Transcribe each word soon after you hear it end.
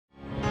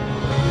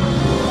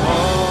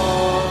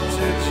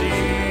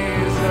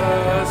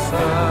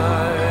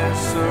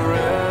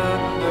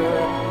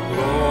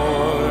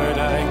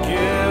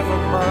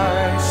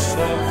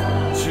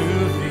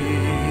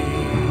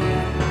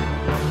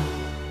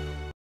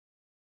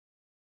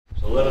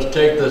So let us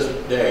take this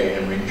day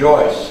and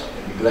rejoice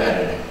and be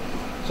glad in it.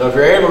 So if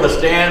you're able to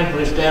stand,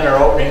 please stand our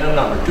opening hymn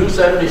number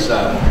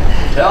 277.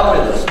 Tell me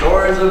the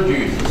stories of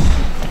Jesus.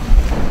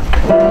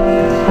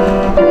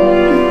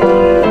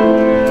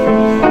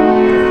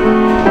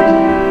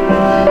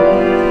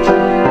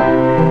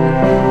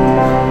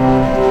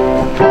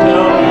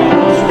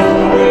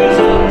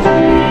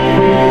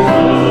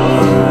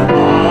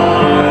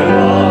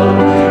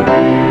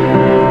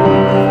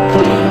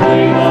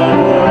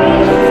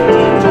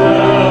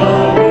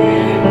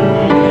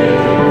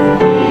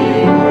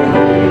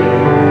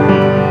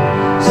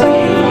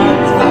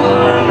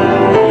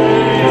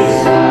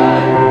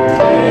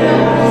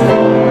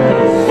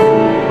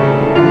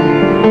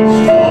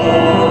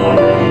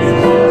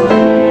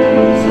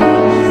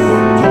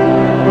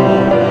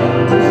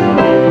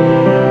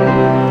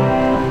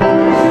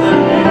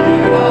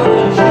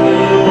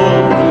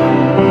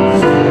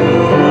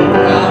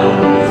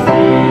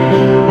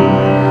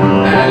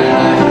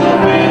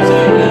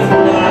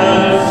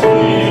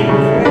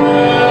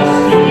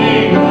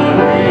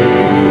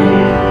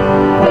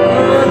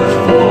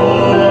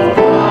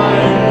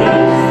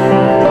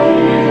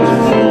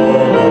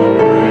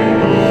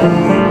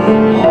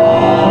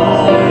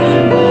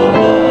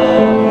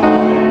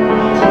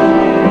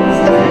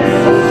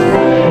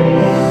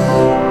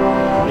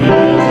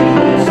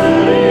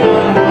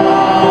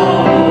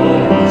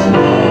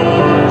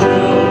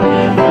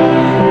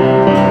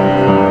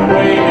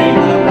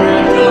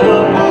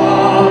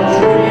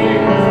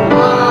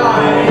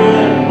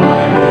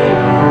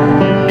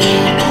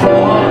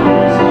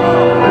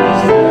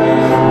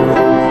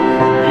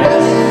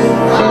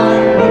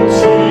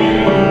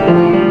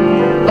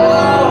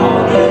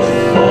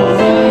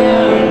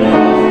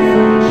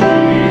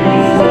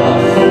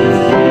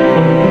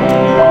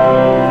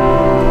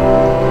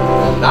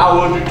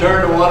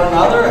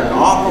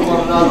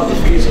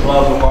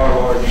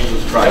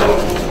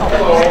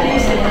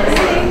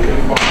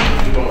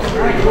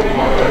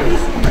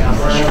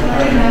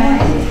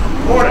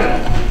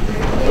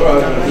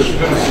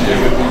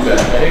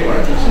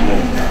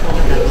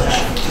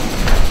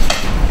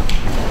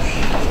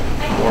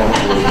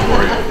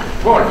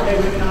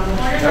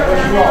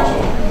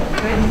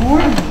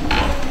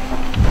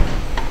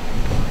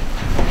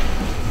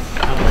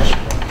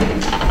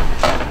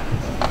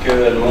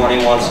 Good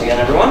morning once again,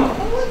 everyone.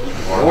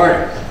 Good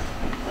morning.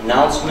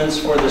 Announcements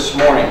for this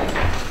morning.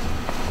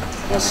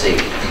 Let's see.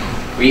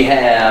 We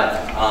have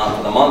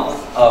for the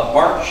month of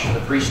March,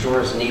 the free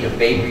store is in need of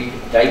baby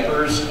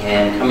diapers,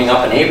 and coming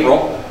up in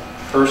April,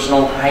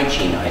 personal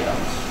hygiene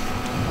items.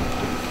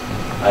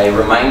 A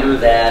reminder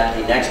that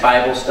the next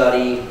Bible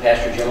study,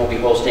 Pastor Jim will be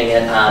hosting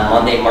it on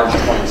Monday, March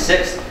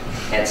 26th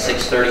at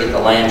 6:30 at the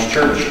Lamb's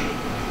Church.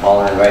 All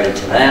are invited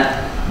to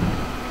that.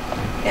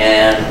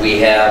 And we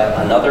have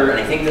another, and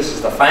I think this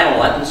is the final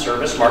Lenten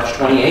service, March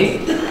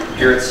 28th,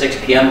 here at 6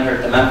 p.m. here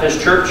at the Memphis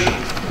Church.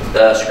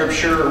 The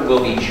scripture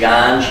will be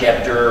John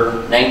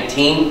chapter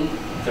 19,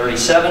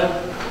 37,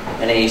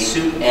 and a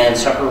soup and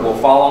supper will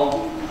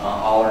follow.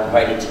 All are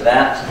invited to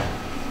that.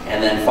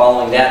 And then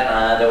following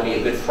that, there will be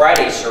a Good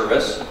Friday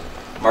service,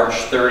 March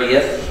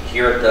 30th,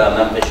 here at the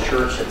Memphis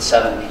Church at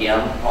 7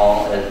 p.m.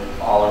 All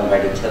are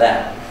invited to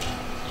that.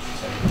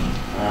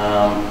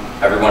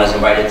 Everyone is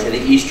invited to the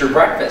Easter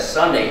breakfast,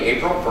 Sunday,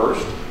 April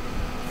 1st,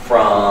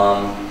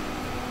 from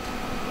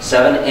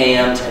 7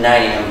 a.m. to 9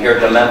 a.m. here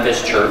at the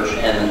Memphis Church,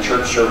 and the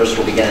church service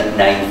will begin at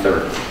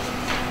 9:30.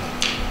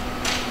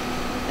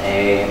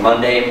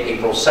 Monday,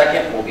 April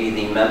 2nd, will be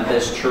the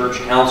Memphis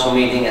Church Council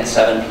meeting at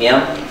 7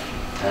 p.m.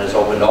 That is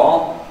open to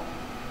all.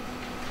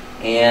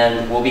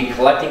 And we'll be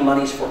collecting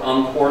monies for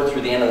Encore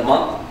through the end of the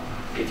month.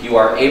 If you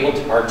are able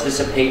to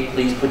participate,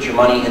 please put your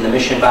money in the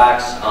mission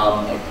box.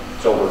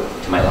 It's over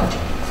to my left.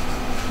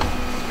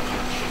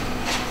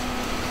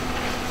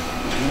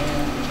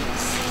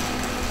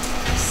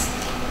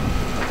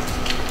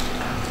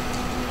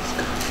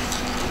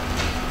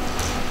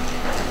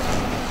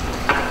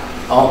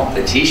 Oh,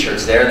 the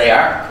t-shirts, there they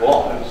are.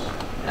 Cool.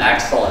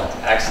 Excellent,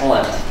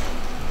 excellent.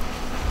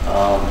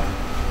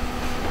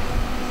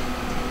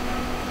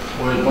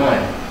 Where's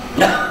mine?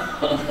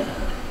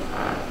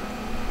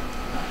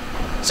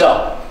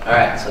 So, all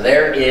right, so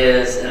there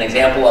is an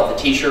example of the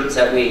t-shirts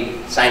that we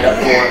signed up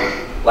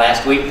for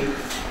last week.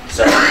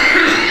 So,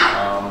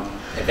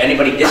 if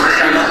anybody didn't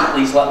sign up,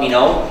 please let me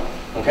know.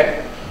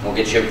 Okay, we'll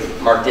get you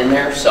marked in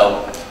there.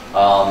 So,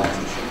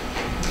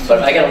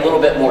 but I got a little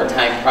bit more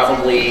time,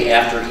 probably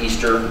after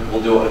Easter.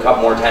 We'll do it a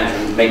couple more times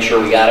and make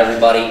sure we got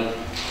everybody.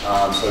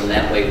 So then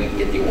that way we can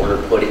get the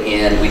order put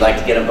in. We like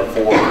to get them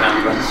before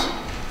conference.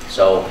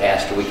 So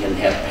we can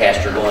have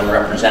Pastor go and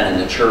representing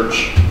the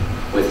church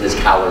with his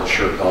collared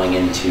shirt going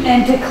into.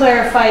 And to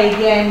clarify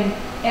again,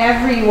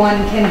 everyone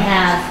can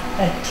have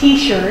a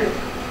t-shirt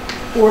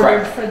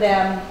ordered for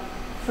them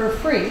for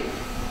free.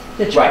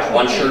 The church right,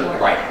 one shirt,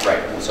 right.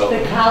 So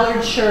the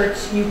collared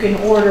shirts you can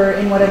order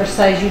in whatever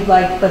size you'd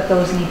like, but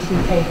those need to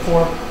be paid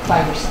for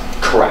by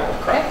yourself.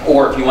 Correct. Okay.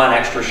 Or if you want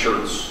extra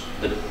shirts,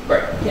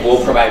 Right. Yes.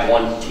 We'll provide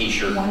one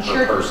t-shirt One per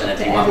shirt person. If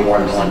to you want every more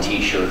than person. one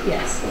t-shirt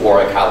Yes.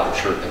 or a collared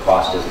shirt, the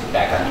cost is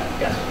back on you.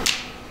 Yes.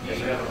 Do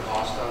you have a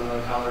cost on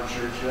the collared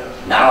shirts yet?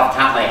 Not off the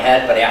top of my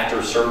head, but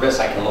after service,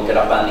 I can look it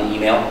up on the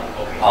email,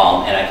 Okay.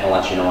 and I can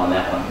let you know on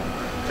that one.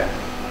 Okay.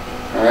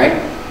 All right.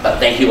 But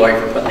thank you, Lori,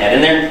 for putting that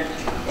in there.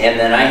 And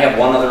then I have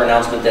one other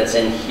announcement that's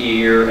in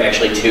here,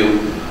 actually two.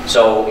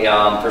 So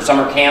for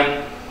summer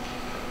camp,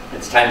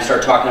 it's time to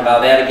start talking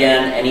about that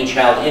again. Any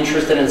child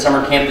interested in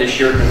summer camp this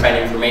year can find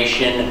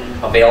information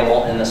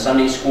available in the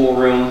Sunday school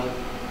room.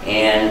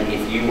 And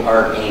if you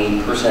are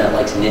a person that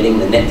likes knitting,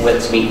 the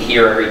Knitwits meet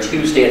here every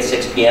Tuesday at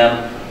 6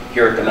 p.m.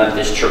 here at the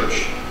Memphis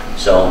Church.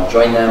 So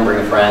join them, bring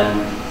a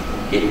friend,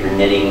 get your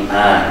knitting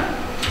on.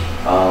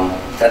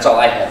 That's all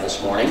I have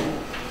this morning.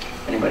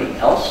 Anybody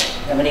else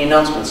have any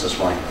announcements this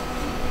morning?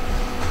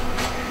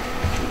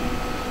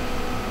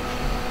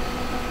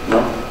 No?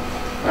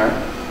 All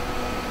right.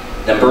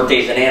 Then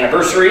birthdays and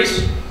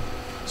anniversaries.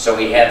 So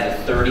we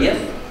have the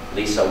 30th.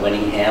 Lisa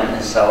Winningham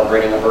is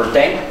celebrating a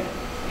birthday.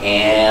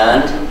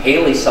 And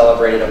Haley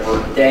celebrated a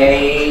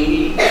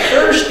birthday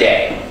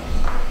Thursday.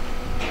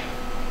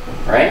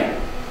 Right?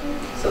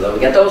 So then we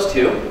got those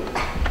two.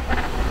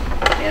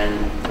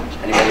 And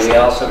anybody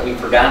else that we've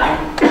forgotten?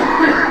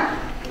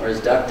 Where's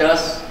Duck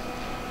Dust?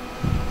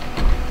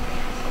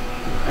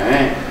 All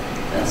right.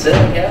 That's it,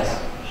 I guess.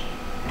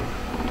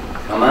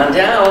 Come on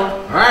down.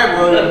 All right,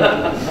 William.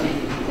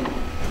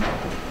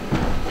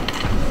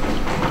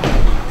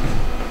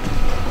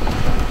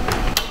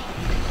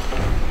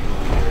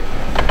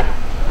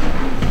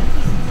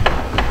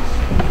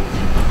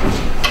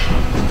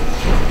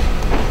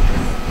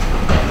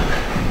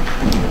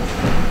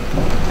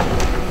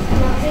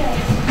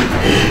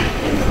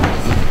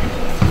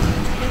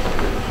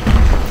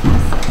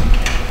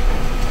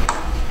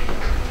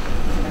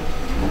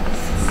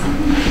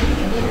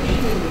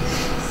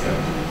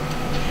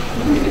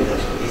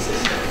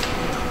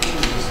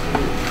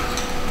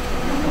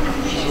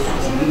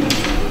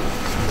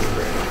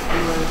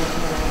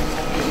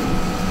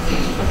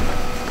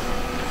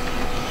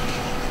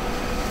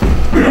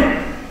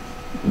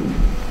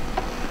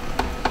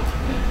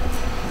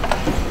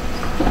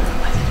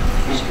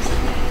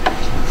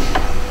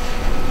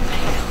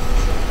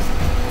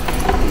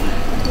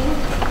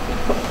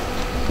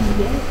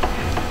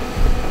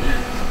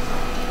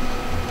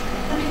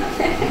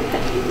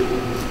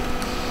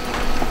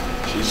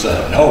 She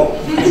said no.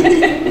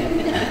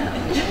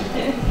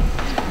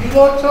 You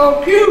look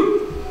so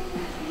cute.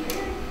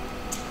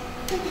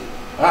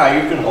 Ah,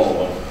 you can hold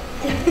them.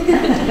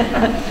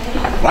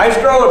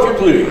 Maestro, if you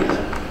please.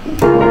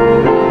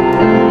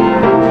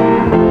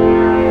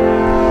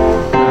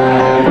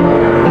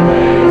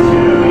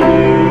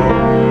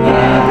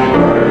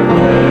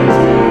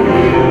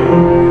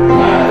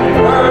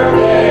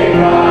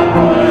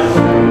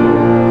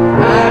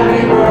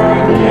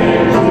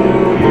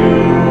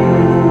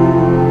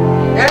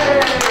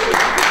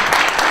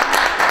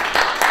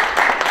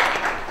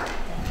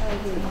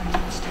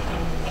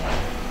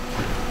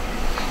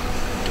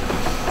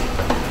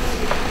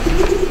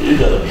 He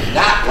does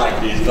not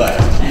like these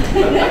glasses.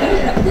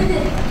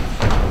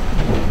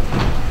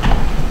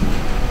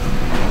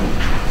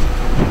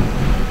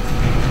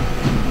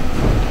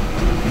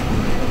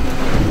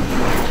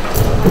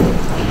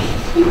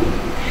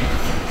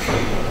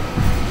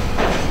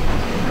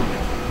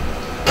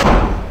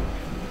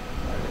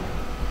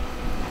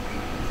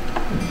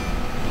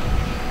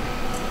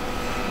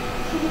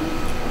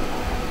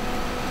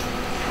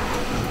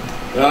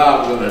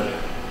 Now I'm going to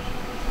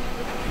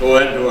go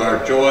into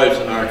our joys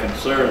and our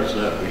concerns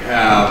that we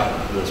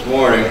have this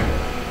morning.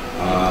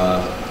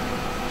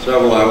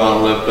 Several I want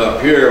to lift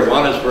up here.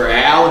 One is for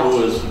Al,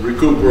 who is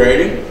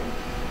recuperating.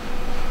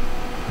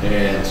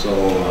 And so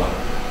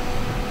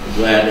I'm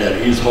glad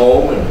that he's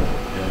home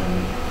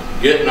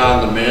and getting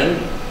on the mend.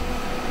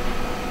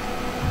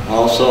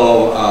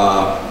 Also,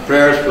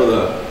 prayers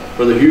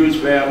for the Hughes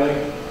family.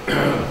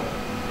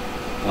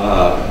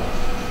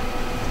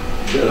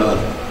 Did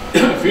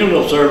a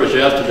funeral service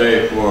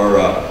yesterday for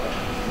a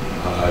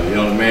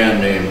young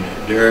man named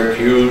Derek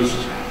Hughes,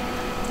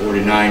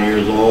 49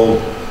 years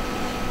old,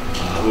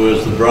 who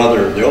is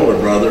the older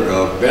brother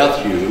of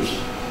Beth Hughes.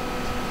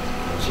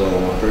 And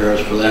so prayers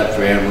for that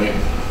family.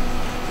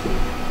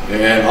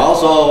 And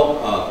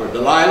also for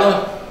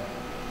Delilah.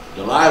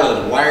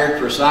 Delilah is wired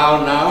for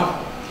sound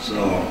now,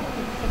 so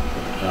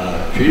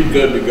she's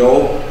good to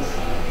go.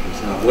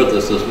 She's not with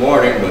us this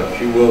morning, but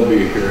she will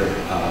be here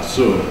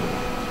soon.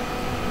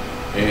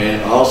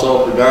 And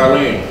also for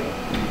Darlene.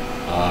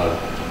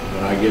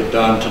 When I get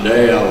done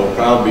today, I will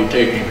probably be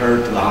taking her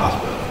to the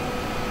hospital.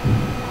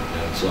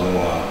 And so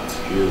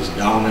she is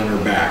down in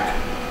her back.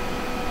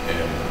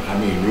 And I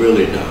mean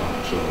really down.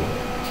 So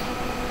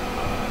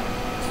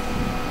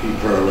keep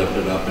her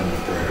lifted up in the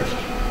prayers.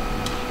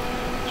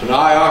 So now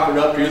I offered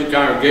up to you, the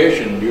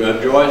congregation. Do you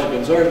have joys and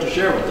concerns to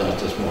share with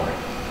us this morning?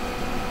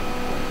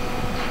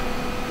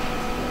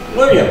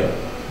 William.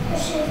 I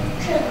should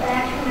trip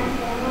back to my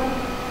family.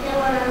 They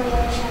went on the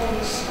other side of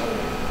the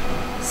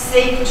state.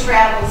 safe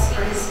travels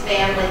for his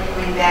family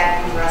coming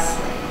back from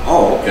wrestling.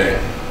 Oh, okay.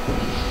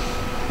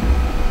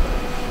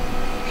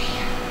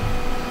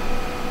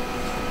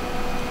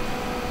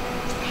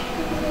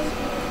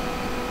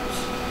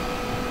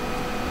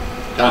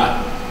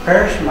 Don.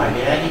 Prayers for my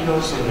dad. He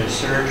goes into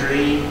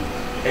surgery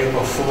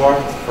April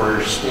 4th for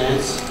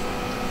stents.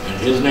 And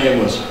his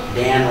name was?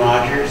 Dan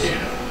Rogers.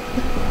 Yeah.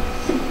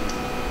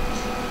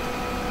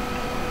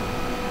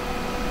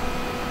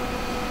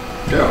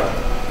 Sure.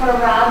 For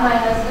Rob, my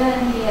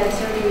husband, he had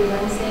surgery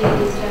Wednesday.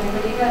 He's doing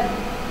pretty good.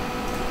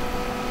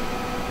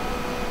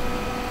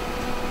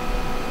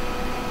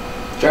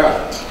 Sure.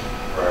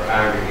 For our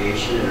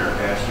congregation and our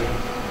pastor.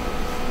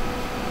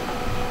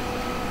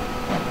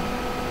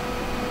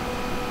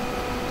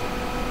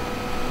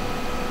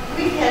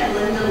 We've had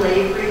Linda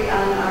Lavery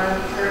on our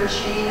prayer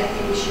chain. I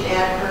think we should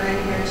add her in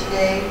here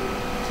today.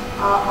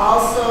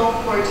 Also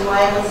for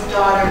Delilah's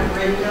daughter,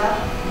 Brenda,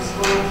 who's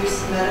going through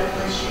some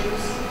medical issues.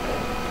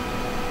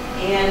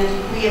 And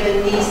we have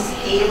a niece,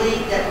 Haley,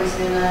 that was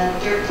in a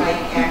dirt bike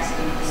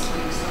accident this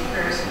week, so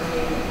prayers for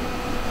Haley.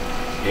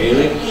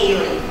 Haley?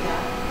 Haley, yeah.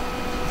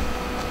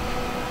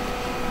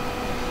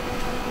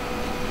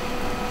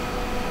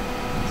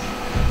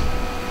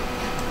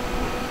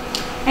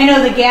 I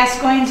know the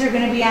Gascoignes are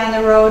going to be on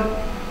the road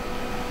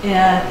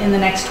in the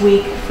next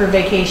week for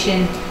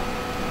vacation.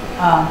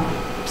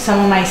 Some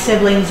of my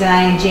siblings and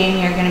I and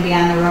Jamie are going to be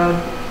on the road.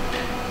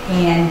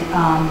 And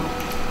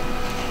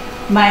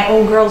my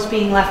old girl's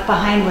being left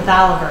behind with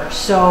Oliver.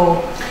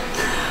 So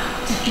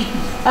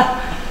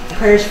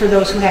prayers for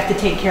those who have to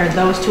take care of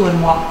those two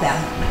and walk them.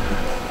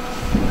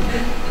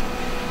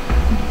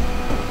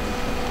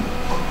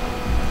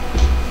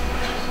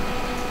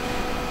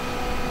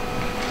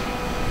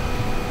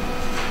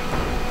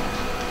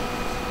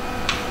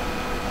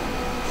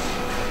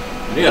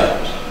 Any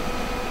others?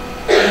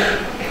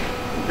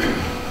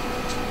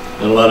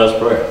 Then let us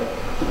pray.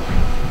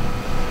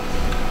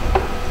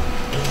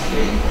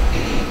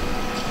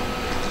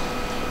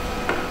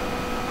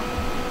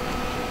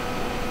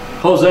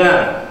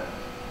 Hosanna,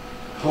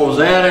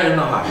 Hosanna in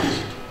the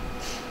highest.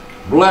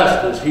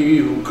 Blessed is he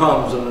who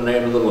comes in the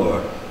name of the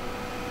Lord.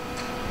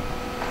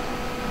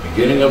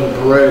 Beginning of a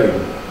parade.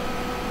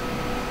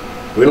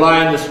 We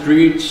line the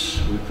streets,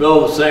 we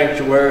fill the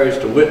sanctuaries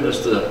to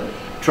witness the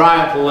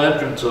triumphal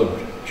entrance of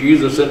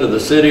Jesus into the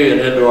city and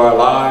into our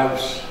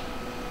lives.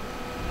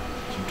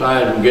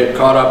 Sometimes we get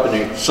caught up in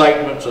the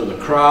excitements of the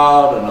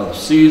crowd and of the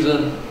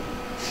season.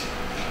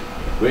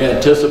 We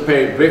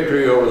anticipate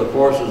victory over the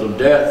forces of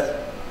death,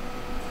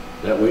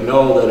 that we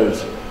know that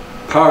is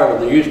part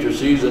of the Easter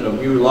season of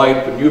new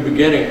life and new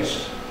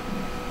beginnings.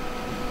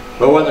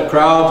 But when the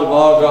crowds have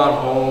all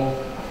gone home,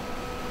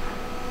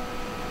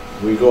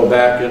 we go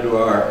back into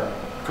our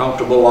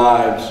comfortable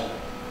lives,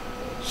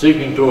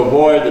 seeking to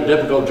avoid the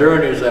difficult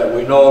journeys that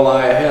we know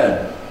lie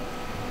ahead.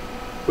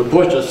 We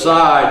push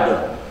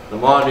aside the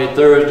Maundy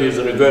Thursdays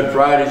and the Good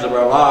Fridays of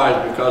our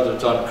lives because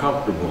it's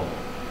uncomfortable,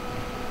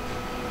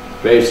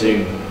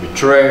 facing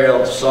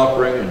betrayal,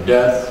 suffering, and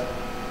death.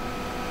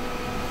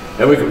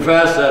 And we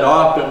confess that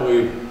often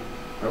we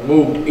are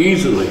moved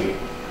easily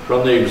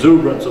from the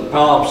exuberance of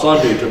Palm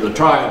Sunday to the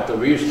triumph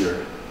of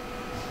Easter.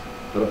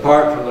 But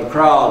apart from the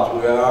crowds,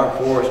 we are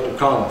forced to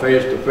come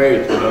face to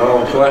face with our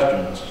own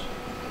questions,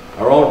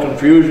 our own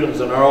confusions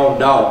and our own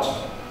doubts,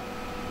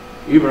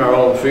 even our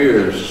own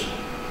fears.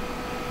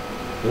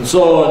 And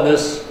so in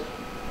this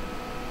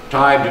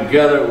time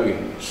together, we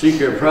seek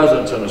your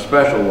presence in a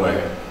special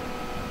way.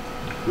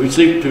 We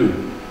seek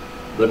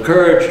the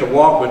courage to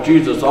walk with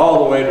Jesus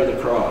all the way to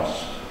the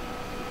cross.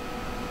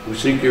 We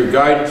seek your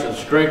guidance and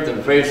strength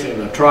in facing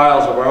the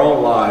trials of our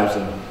own lives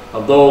and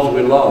of those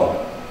we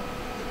love.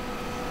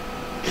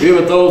 Be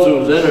with those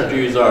whose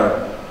energies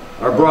are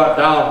brought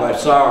down by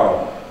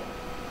sorrow,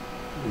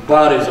 whose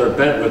bodies are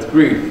bent with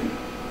grief.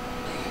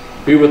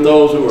 Be with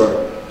those who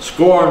are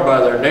scorned by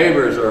their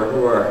neighbors or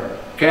who are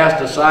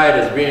cast aside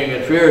as being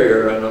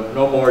inferior and of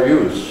no more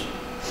use.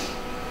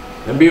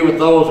 And be with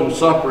those who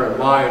suffer in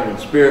mind and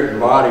spirit and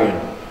body,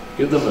 and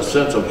give them a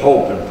sense of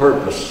hope and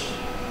purpose.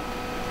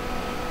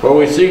 For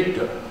we seek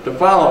to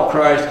follow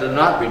Christ and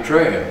not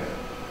betray him.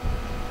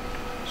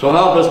 So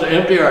help us to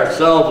empty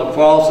ourselves of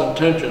false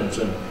intentions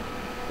and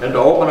to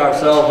open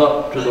ourselves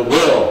up to the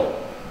will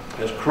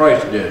as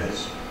Christ did.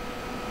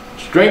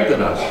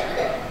 Strengthen us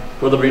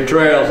for the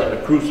betrayals and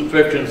the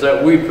crucifixions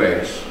that we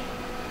face,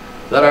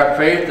 that our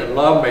faith and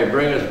love may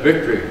bring us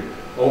victory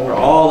over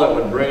all that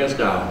would bring us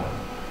down,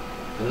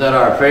 and that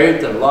our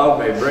faith and love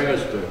may bring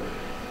us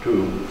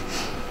to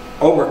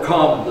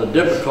overcome the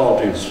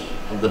difficulties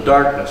of the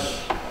darkness.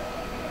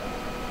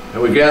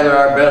 And we gather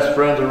our best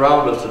friends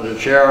around us and to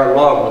share our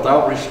love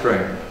without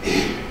restraint.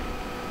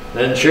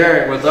 Then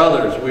sharing with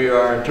others, we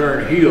are in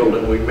turn healed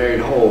and we made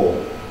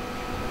whole.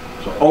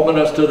 So open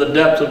us to the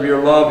depths of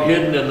your love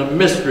hidden in the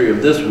mystery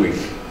of this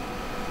week.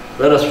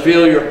 Let us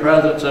feel your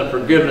presence and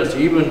forgiveness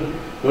even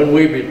when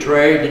we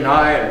betray,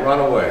 deny, and run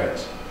away.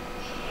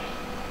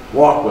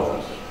 Walk with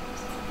us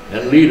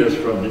and lead us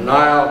from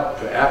denial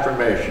to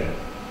affirmation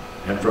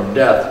and from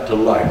death to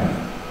life.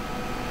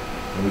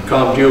 And we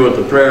come to you with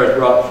the prayers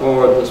brought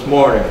forward this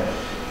morning.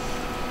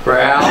 For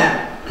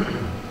Al,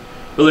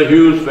 for the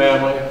Hughes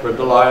family, for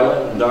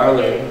Delilah and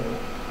Darlene.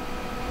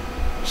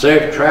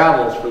 Safe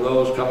travels for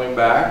those coming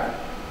back.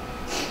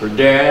 For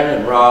Dan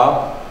and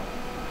Rob,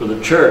 for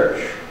the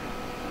church.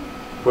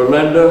 For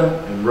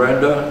Linda and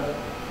Brenda,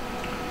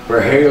 for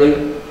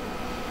Haley,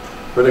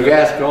 for the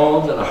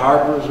Gascons and the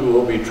Harpers who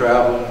will be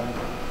traveling.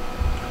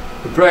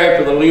 We pray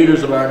for the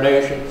leaders of our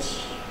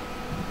nations.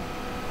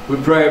 We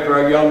pray for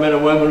our young men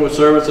and women who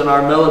service in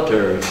our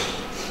militaries.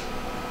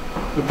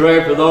 We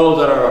pray for those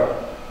that are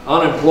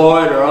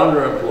unemployed or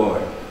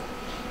underemployed.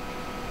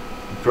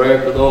 We pray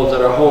for those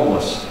that are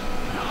homeless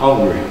and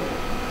hungry.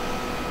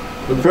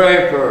 We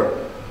pray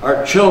for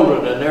our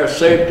children and their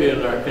safety in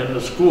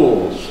the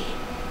schools.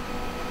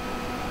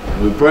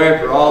 We pray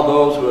for all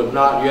those who have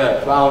not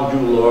yet found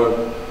you, Lord.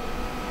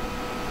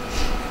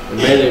 And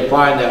may they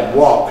find that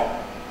walk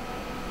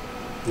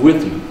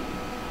with you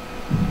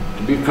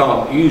to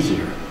become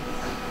easier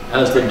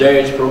as the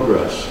days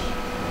progress.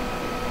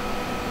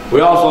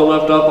 We also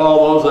lift up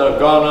all those that have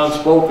gone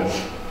unspoken,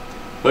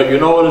 but you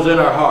know what is in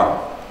our heart.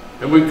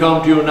 And we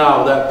come to you now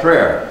with that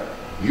prayer.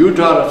 You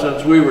taught us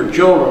since we were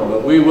children,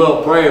 but we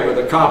will pray with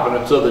the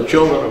confidence of the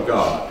children of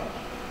God.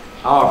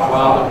 Our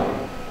Father,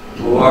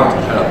 who art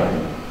in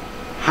heaven,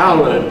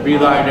 hallowed be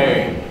thy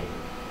name.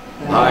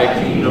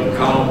 Thy kingdom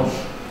come,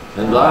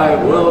 and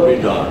thy will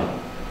be done,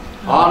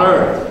 on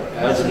earth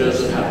as it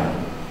is in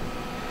heaven.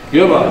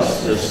 Give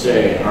us this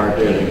day our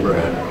daily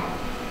bread,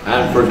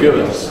 and forgive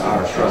us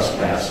our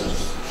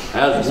trespasses,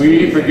 as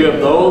we forgive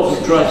those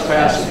who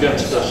trespass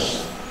against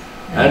us.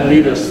 And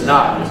lead us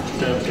not into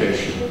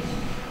temptation,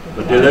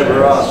 but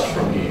deliver us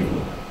from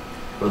evil.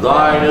 For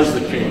thine is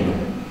the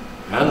kingdom,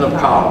 and the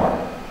power,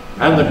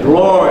 and the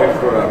glory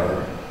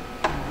forever.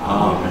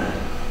 Amen.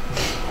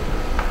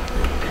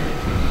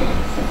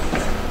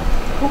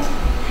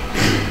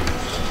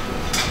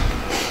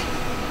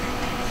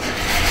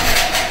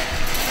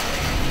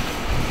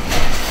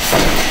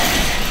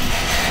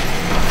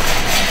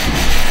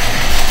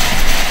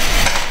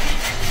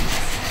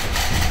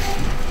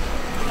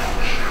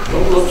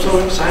 Don't look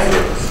so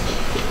excited.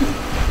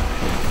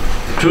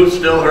 The tooth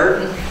still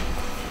hurting?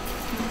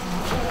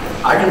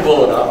 I can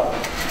pull it up.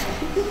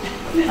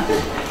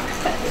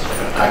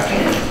 I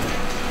can.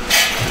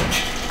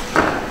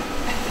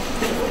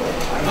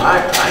 I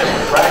am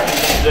a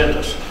practicing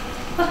dentist.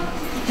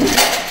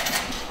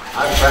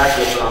 I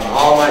practice on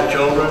all my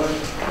children,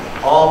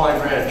 all my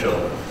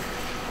grandchildren.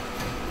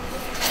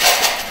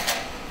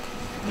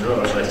 You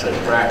notice I said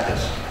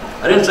practice.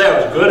 I didn't say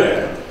I was good at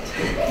it.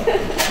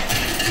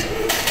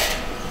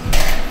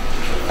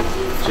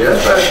 See,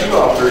 that's starting you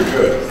off pretty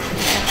good.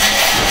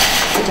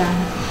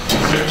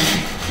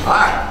 All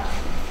right,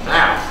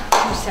 now.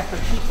 Two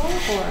separate people,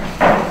 or?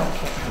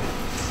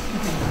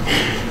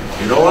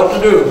 You know what to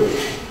do.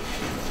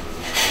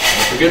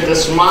 Don't forget to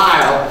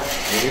smile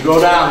when you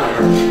go down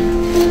there.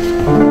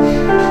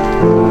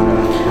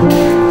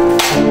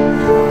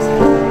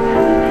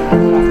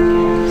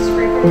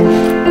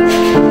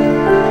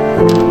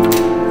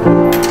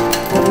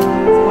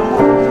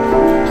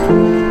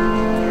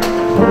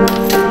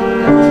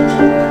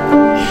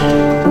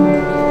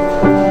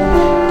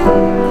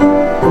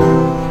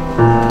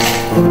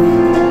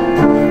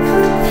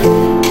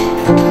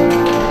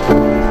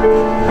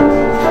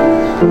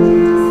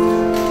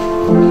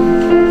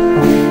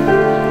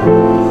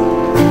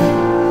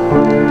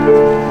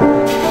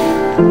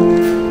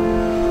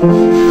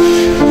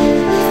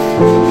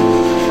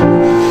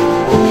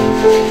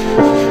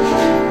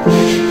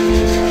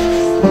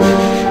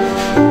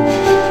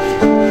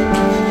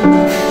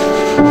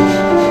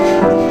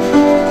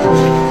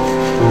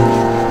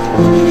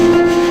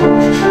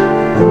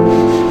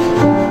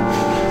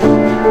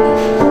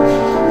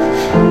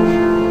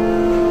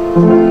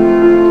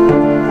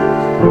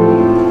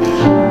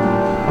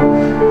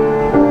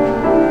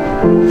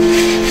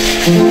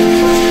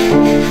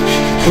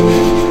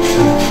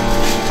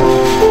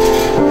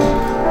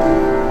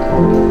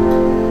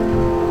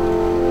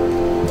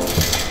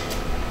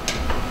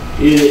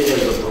 He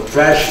is a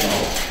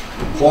professional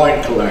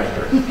coin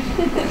collector.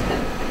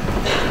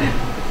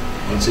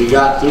 Once he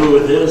got through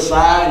with his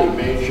side, he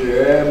made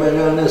sure everybody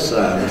on this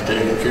side was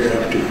taken care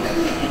of too.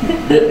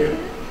 Didn't you?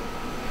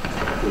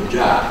 Good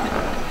job.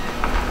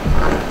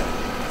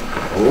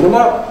 Hold them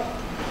up.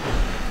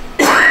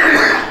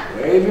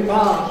 Wave your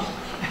palms.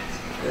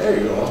 There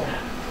you go.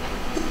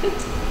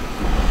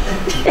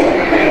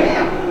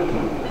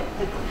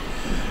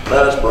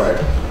 Let us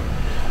pray.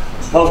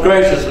 Most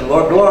gracious and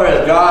Lord,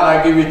 glorious God,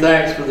 I give you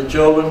thanks for the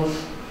children,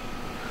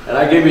 and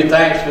I give you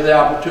thanks for the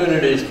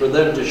opportunities for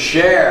them to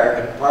share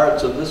in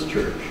parts of this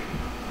church.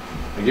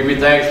 I give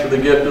you thanks for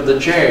the gift of the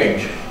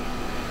change,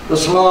 the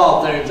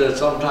small things that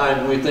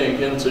sometimes we think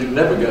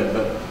insignificant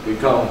but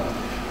become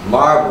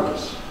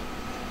marvelous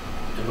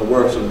in the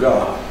works of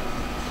God.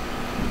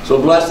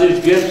 So bless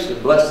these gifts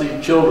and bless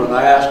these children,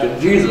 I ask in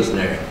Jesus'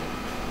 name.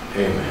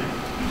 Amen.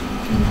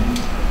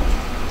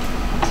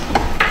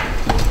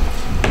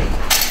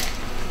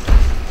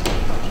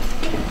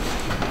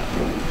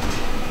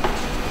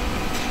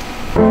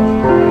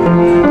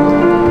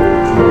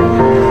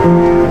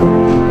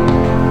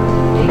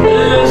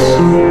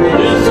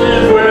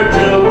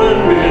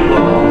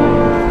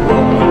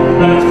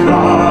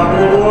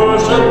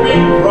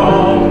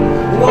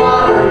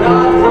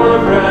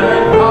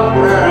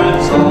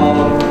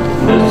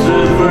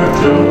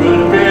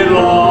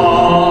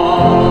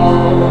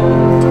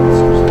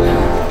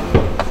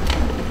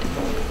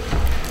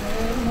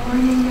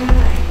 morning,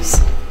 guys.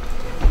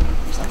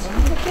 There's a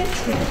lot of kids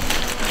here.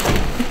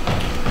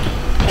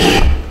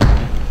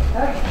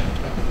 Okay.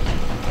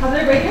 How's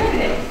everybody doing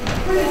today?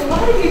 There's a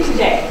lot of you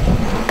today.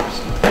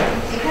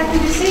 Happy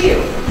to see you.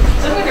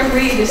 So I'm going to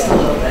read just a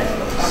little bit,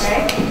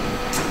 okay?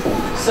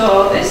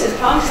 So this is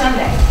Palm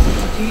Sunday.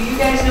 Do you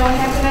guys know what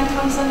happened on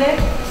Palm Sunday?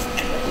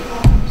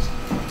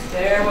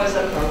 There was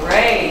a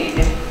parade.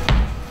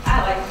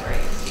 I like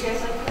parades. Do you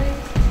guys like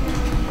parades?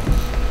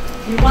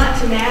 You want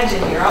to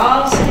imagine you're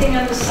all sitting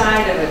on the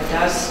side of a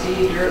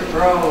dusty dirt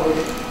road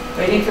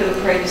waiting for the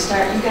parade to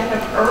start. You got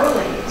up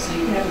early so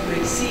you can have a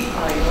good seat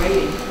while you're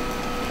waiting.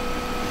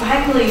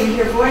 Finally you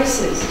hear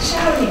voices,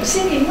 shouting,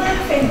 singing,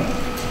 laughing.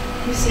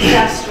 You see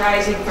dust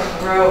rising from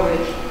the road.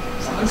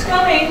 Someone's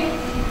coming.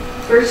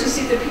 First you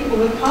see the people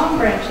with palm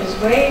branches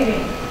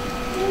waving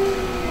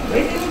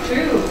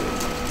through.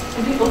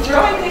 And people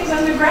throwing things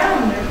on the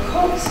ground, their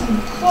coats and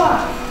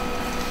cloth,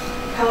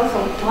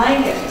 colorful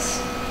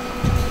blankets.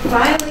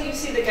 Finally you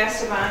see the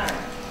guest of honor,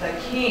 the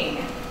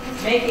king,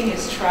 making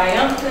his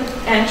triumphant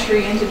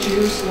entry into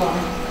Jerusalem.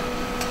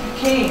 The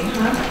king,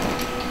 huh?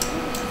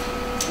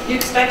 You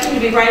expect him to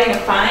be riding a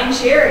fine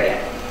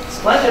chariot,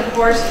 splendid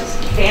horses,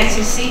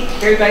 fancy seat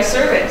carried by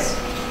servants.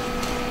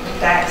 But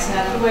that's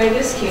not the way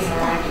this king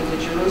arrived into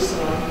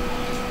Jerusalem.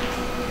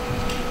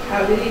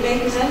 How did he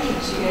make his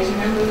entrance? You guys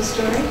remember the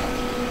story?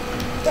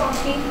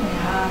 Donkey.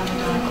 Yeah, the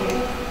donkey.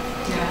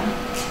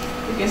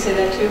 Yeah. You can say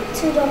that too?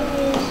 2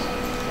 donkeys.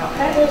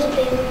 Okay. There's a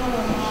baby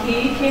one.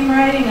 He came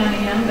riding on a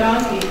young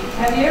donkey.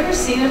 Have you ever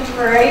seen a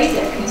parade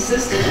that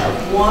consisted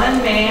of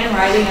one man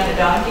riding on a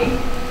donkey?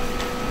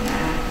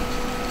 Nah.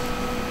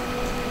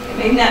 It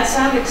may not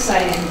sound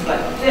exciting,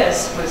 but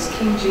this was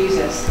King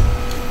Jesus,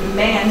 the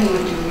man who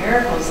would do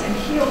miracles and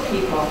heal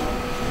people.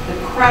 The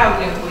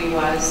crowd knew who he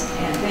was,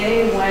 and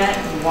they went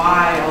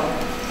wild.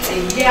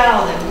 They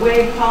yelled and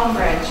waved palm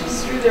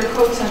branches, threw their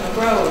coats on the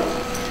road.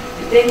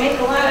 Did they make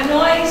a lot of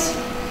noise?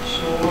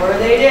 Sure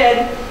they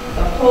did.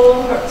 The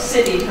whole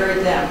city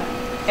heard them.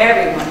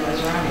 Everyone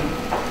was running.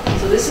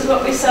 So this is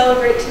what we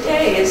celebrate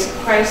today, is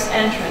Christ's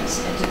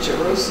entrance into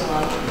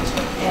Jerusalem.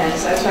 And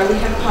so that's why we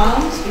have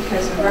palms,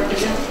 because it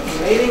represents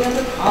the waving of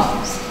the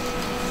palms.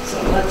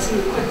 So let's do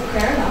a quick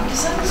prayer and off to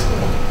Sunday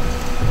school.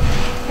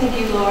 Thank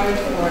you, Lord,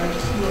 for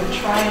your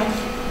triumph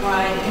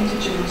ride into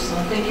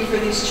Jerusalem. Thank you for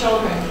these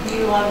children.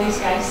 We love these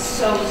guys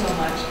so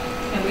much,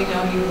 and we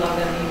know you love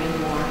them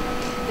even more.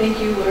 Thank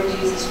you, Lord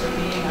Jesus, for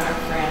being our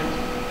friend.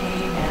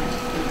 Amen.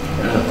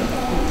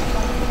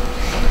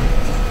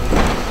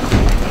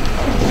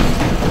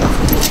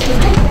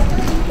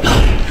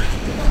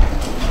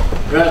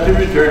 Rest of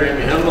you turning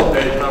to hymnal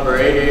page number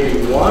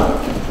 881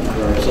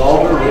 for our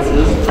Psalter, which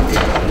is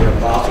the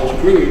Apostles'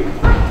 Creed.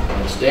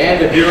 And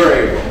stand if you're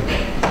able.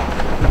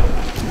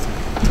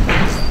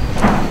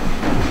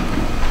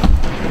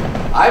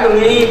 I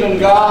believe in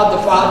God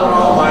the Father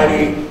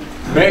Almighty,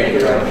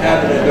 maker of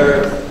heaven and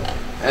earth,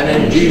 and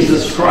in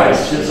Jesus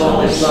Christ, his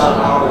only Son,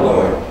 our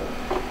Lord,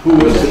 who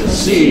was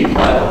conceived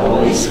by the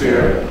Holy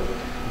Spirit,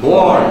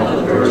 born of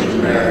the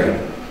Virgin Mary,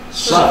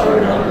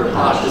 suffered under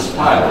Pontius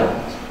Pilate,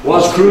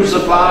 was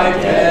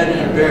crucified, dead,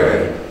 and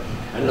buried,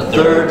 and the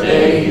third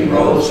day he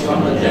rose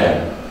from the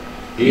dead.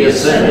 He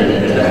ascended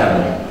into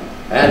heaven,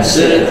 and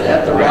sitteth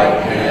at the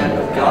right hand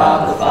of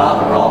God the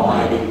Father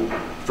Almighty.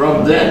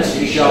 From thence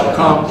he shall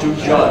come to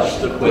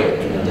judge the quick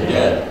and the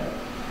dead.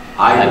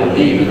 I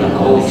believe in the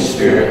Holy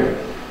Spirit,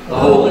 the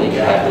Holy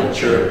Catholic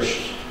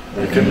Church,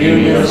 the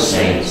communion of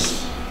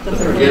saints, the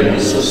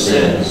forgiveness of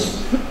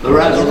sins, the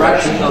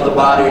resurrection of the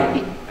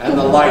body, and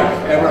the life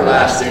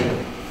everlasting.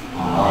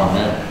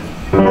 Amen.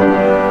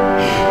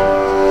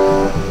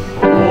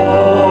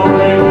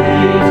 Glory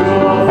be to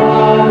the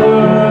Father,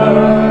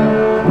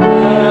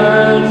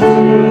 and to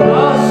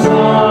the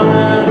Son,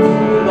 and to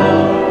the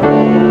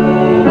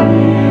Holy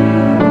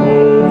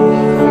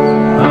Ghost,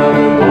 as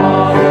it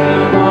was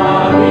in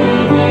the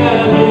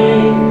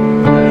beginning,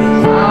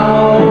 is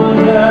now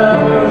and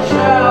ever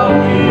shall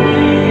be,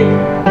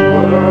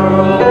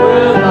 world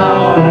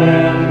without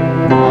end.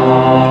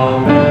 Amen.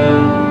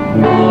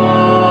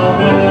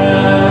 Amen.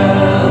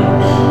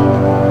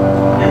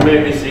 You may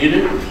be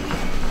seated.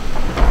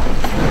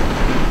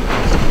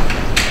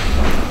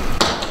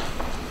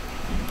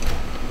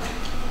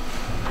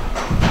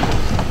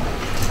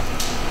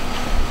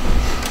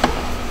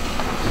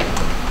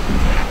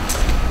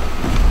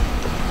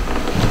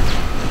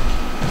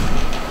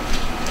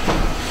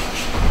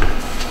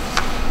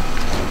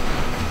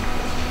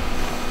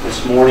 This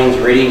morning's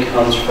reading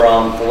comes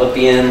from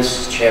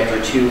Philippians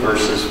chapter 2,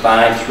 verses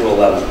 5 through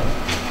 11.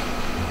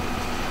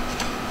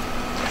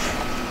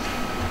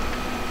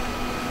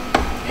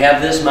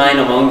 Have this mind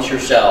amongst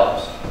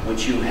yourselves,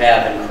 which you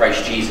have in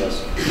Christ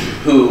Jesus,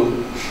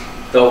 who,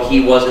 though he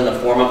was in the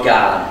form of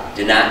God,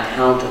 did not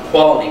count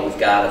equality with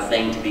God a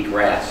thing to be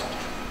grasped,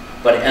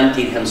 but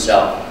emptied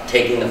himself,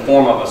 taking the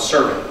form of a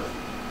servant,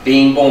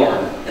 being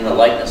born in the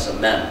likeness of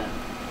men.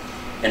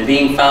 And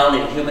being found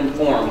in human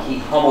form, he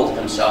humbled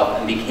himself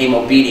and became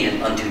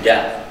obedient unto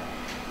death,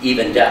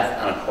 even death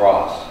on a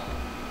cross.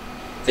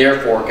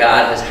 Therefore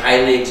God has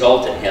highly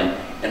exalted him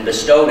and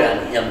bestowed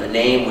on him the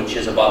name which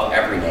is above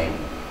every name,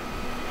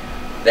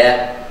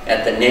 that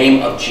at the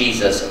name of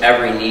Jesus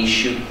every knee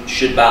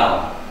should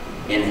bow,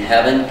 in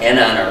heaven and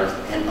on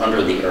earth and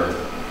under the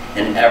earth,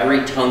 and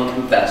every tongue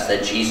confess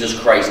that Jesus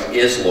Christ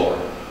is Lord,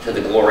 to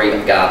the glory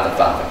of God the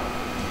Father.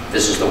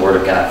 This is the word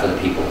of God for the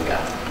people of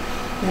God.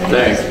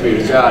 Thanks be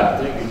to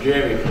God. Thank you,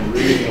 Jamie, for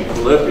reading of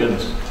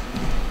Philippians.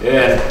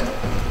 And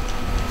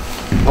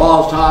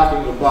Paul's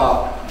talking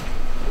about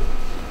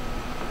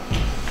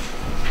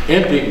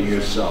emptying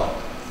yourself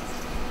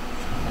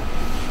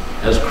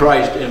as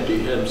Christ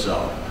emptied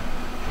himself,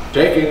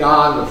 taking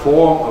on the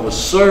form of a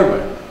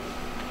servant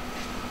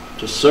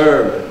to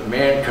serve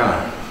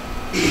mankind,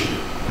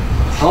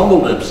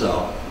 humbled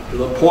himself to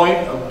the point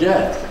of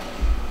death.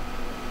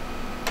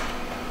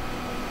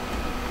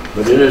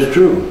 But it is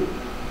true.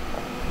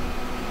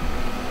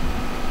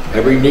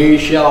 Every knee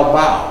shall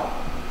bow,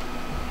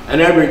 and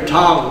every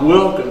tongue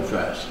will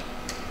confess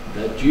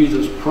that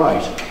Jesus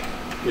Christ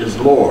is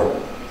Lord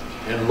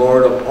and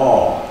Lord of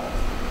all.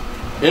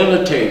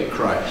 Imitate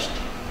Christ.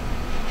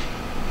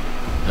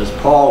 As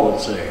Paul would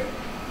say,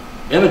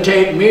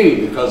 imitate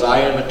me because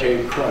I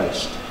imitate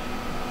Christ.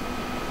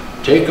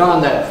 Take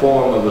on that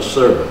form of a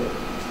servant.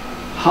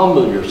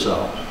 Humble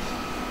yourselves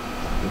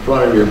in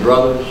front of your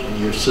brothers and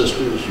your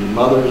sisters, your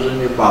mothers and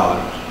your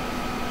fathers,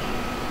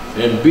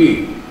 and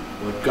be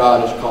what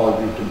God has called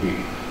you to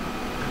be.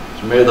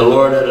 So may the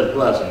Lord add his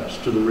blessings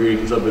to the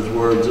readings of his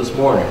words this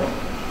morning.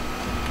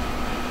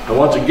 And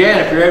once again,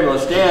 if you're able to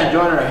stand,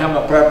 join our hymn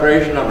of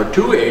preparation number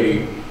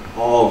 280,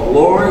 All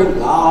Glory,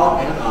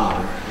 Laud, and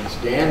Honor. And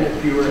stand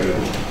if you are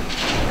able.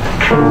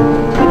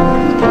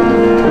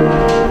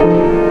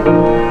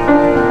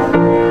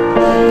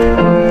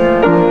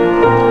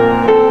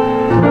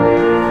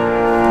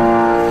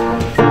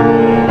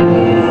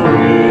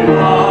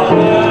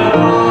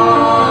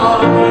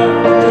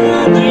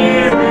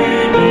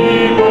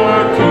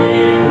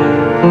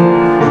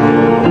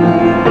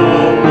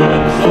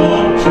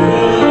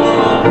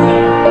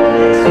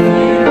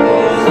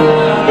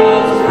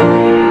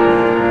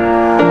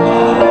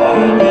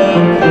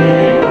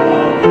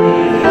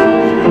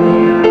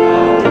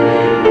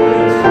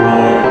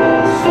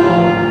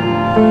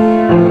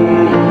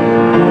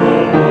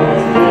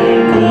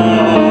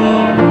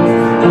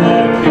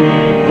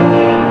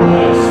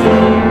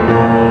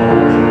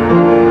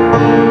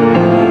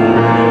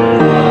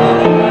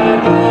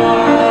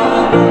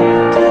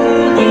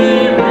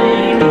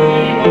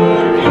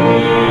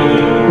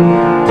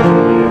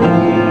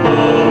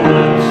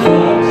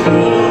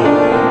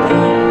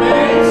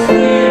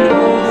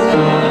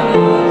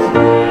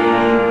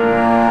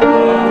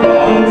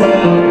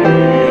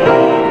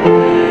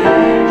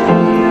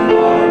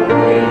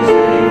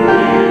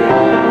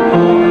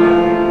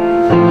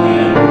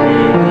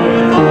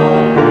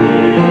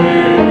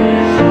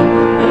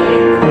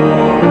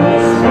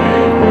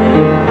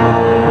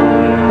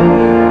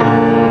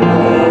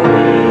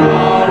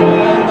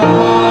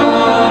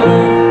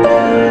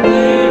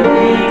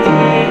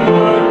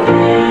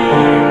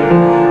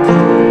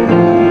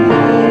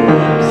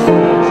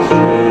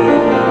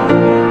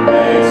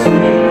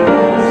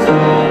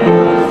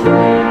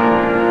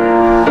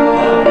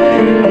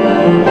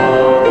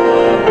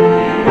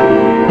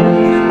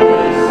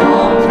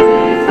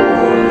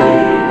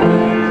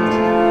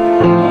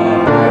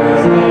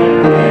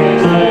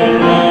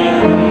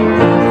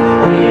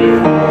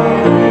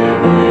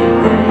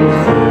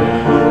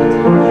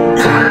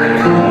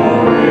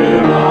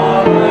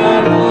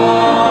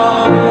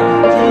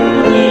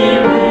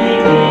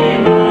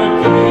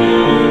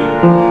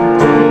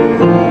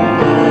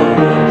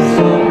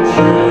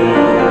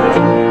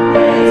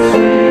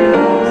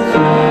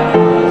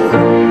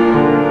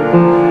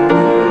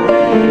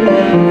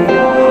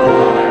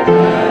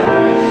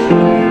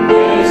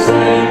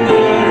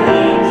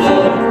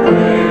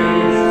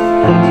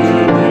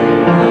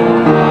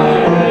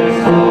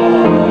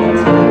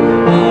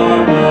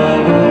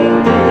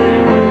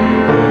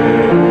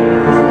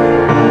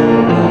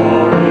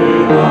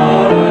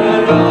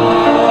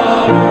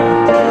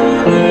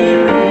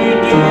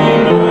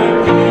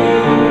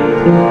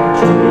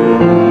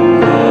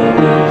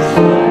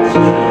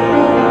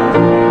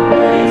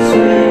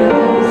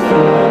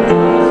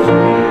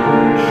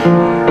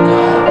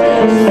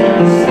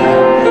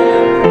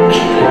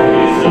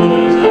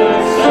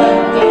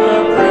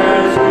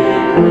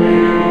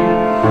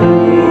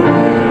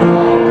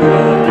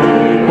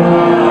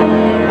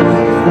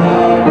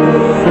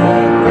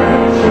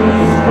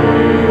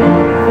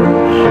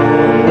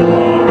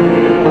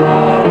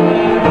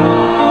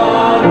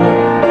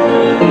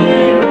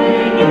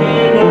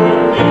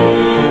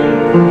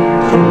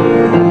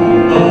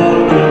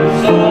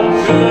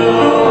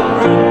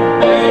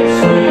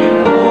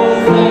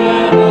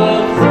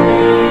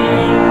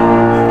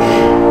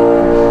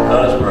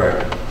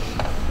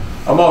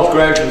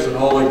 Gracious and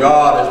holy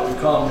God, as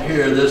we come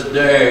here this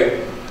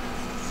day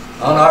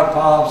on our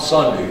Palm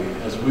Sunday,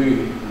 as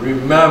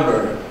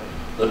remember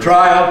the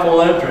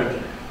triumphal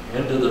entrance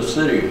into the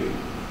city,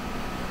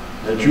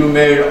 that you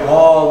made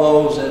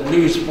all those, at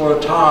least for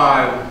a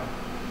time,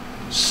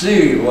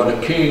 see what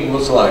a king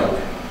was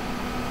like.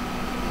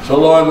 So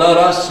Lord, let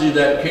us see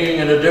that king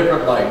in a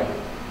different light.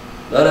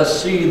 Let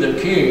us see the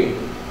King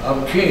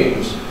of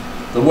Kings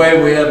the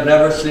way we have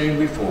never seen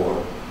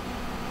before.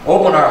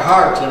 Open our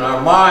hearts and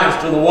our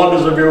minds to the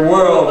wonders of your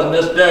world, and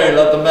this day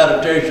let the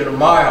meditation of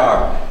my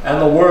heart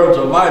and the words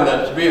of my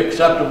lips be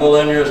acceptable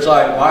in your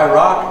sight, my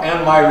rock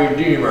and my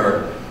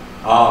redeemer.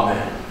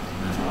 Amen.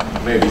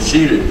 You may be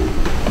seated.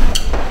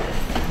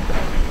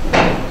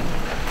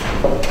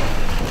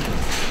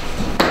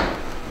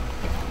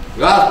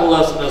 The gospel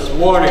lesson this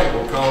morning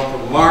will come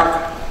from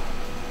Mark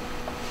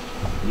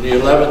in the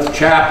 11th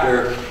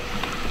chapter,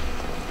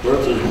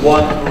 verses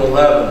 1 through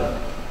 11.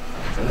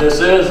 And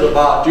this is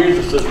about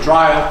Jesus'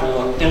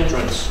 triumphal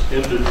entrance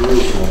into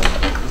Jerusalem.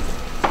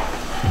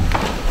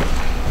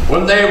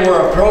 When they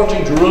were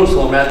approaching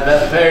Jerusalem at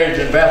Bethphage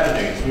and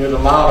Bethany, near the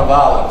Mount of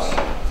Olives,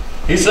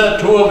 he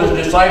sent 2 of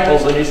his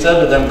disciples, and he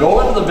said to them,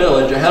 "Go into the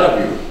village ahead of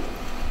you.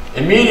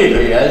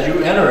 Immediately as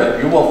you enter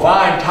it, you will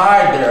find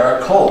tied there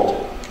a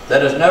colt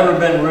that has never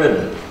been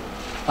ridden.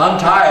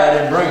 Untie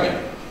it and bring it.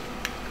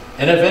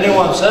 And if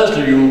anyone says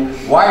to you,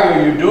 'Why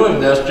are you doing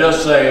this?'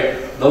 just say,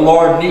 'The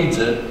Lord needs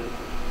it,'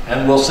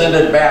 and we'll send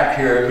it back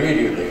here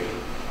immediately."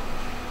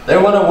 They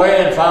went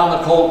away and found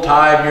the colt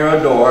tied near a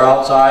door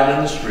outside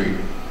in the street.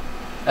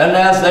 And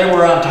as they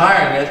were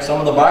untying it, some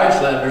of the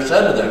bystanders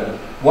said to them,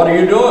 "What are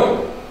you doing,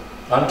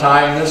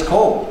 untying this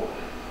colt?"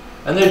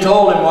 And they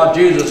told him what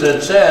Jesus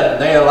had said,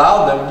 and they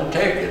allowed them to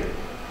take it.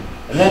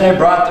 And then they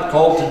brought the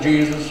colt to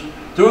Jesus,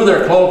 threw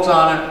their cloaks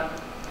on it,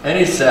 and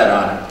he sat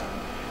on it.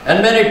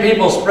 And many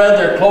people spread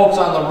their cloaks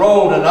on the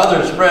road, and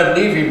others spread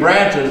leafy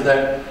branches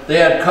that they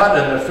had cut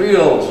in the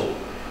fields.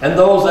 And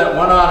those that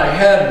went on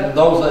ahead and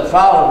those that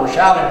followed were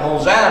shouting,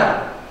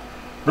 "Hosanna!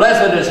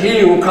 Blessed is he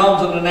who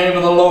comes in the name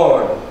of the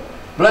Lord.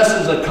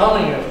 Blessed is the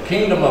coming of the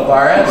kingdom of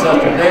our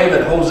ancestor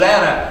David.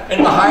 Hosanna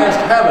in the highest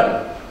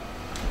heaven."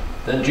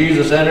 Then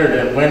Jesus entered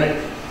and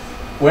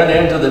went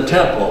into the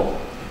temple.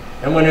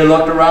 And when he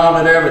looked around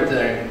at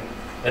everything,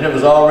 and it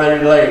was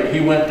already late,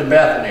 he went to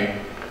Bethany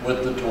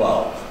with the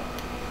 12.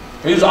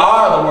 These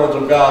are the words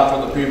of God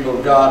for the people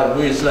of God, and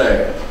we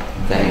say,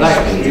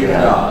 thanks be to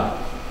God.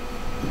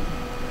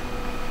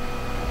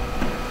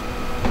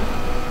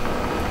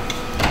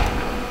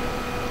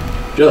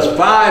 Just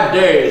 5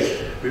 days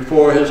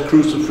before his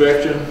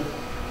crucifixion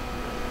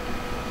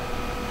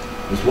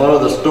is one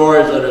of the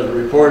stories that is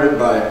reported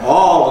by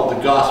all of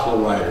the gospel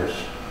writers.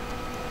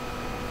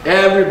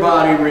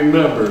 Everybody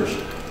remembers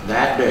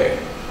that day.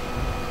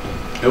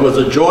 It was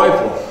a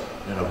joyful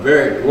and a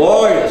very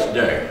glorious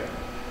day,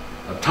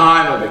 a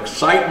time of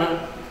excitement,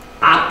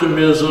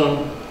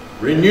 optimism,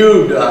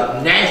 renewed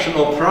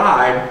national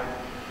pride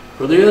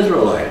for the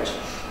Israelites.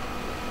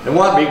 And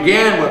what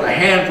began with a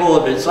handful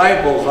of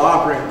disciples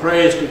offering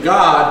praise to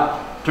God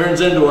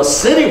turns into a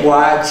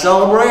citywide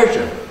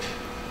celebration.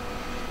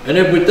 And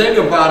if we think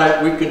about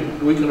it,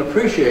 we can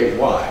appreciate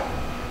why.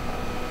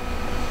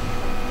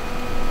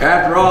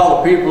 After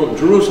all, the people of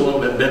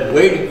Jerusalem had been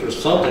waiting for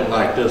something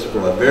like this for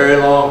a very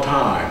long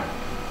time.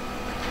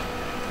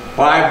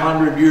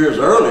 500 years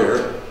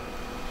earlier,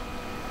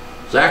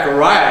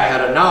 Zechariah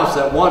had announced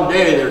that one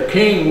day their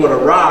king would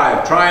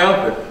arrive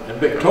triumphant and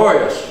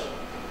victorious.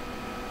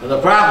 And the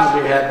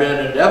prophecy had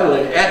been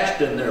indelibly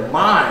etched in their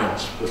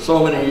minds for so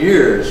many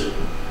years.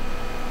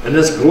 And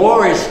this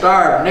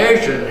glory-starved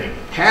nation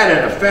had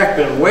in effect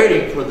been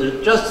waiting for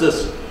just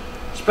this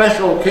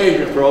special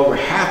occasion for over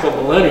half a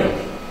millennium.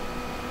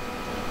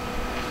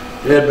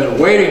 They had been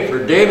waiting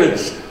for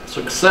David's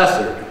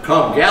successor to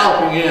come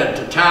galloping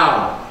into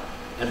town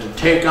and to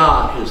take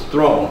on his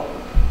throne.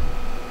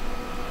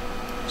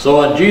 So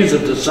when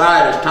Jesus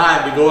decided it's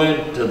time to go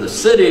into the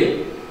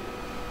city,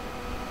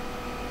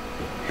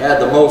 had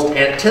the most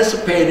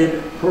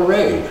anticipated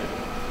parade.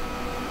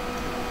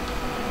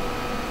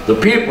 The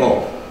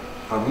people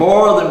are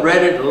more than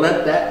ready to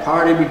let that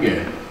party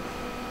begin.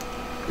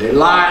 They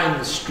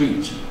lined the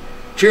streets,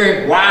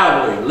 cheering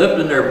wildly,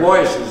 lifting their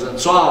voices and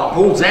song,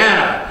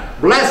 "Hosanna!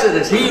 Blessed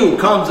is he who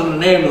comes in the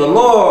name of the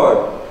Lord.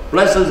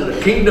 Blessed is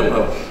the kingdom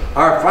of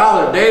our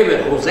father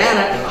David.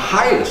 Hosanna in the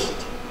highest."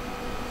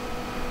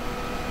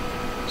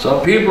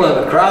 Some people in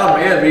the crowd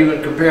may have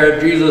even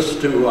compared Jesus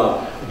to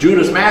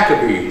Judas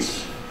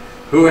Maccabees,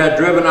 who had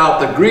driven out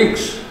the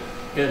Greeks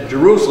in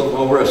Jerusalem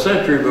over a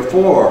century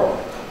before.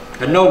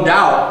 And no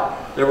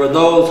doubt there were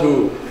those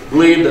who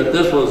believed that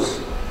this was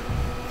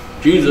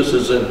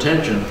Jesus'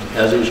 intention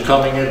as he's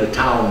coming into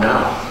town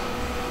now.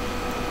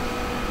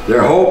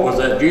 Their hope was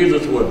that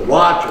Jesus would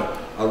launch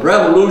a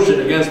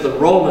revolution against the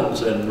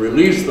Romans and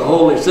release the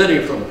holy city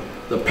from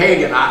the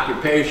pagan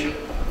occupation.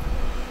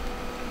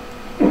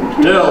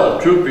 Still,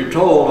 if truth be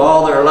told,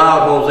 all their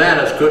loud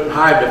hosannas couldn't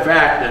hide the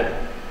fact that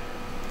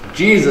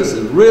Jesus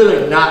is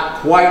really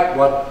not quite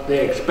what they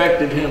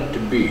expected him to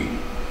be.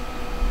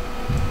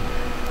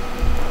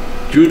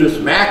 Judas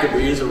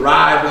Maccabees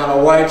arrived on a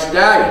white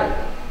stallion.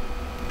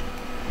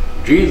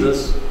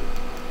 Jesus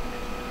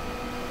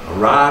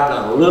arrived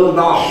on a little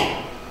donkey.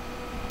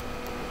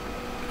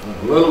 On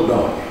a little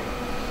donkey.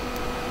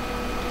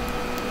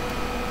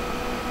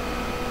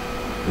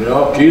 You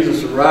know,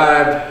 Jesus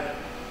arrived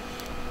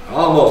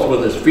almost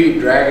with his feet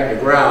dragging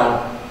the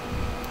ground,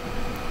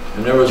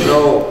 and there was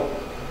no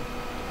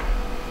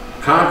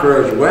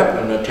conqueror's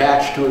weapon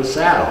attached to his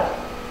saddle.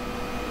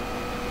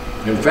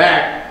 In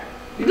fact,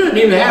 he doesn't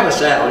even have a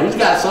saddle. He's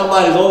got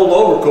somebody's old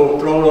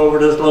overcoat thrown over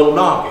this little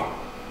donkey.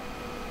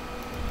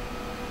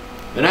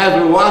 And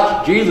as we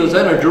watch Jesus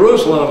enter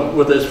Jerusalem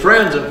with his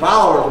friends and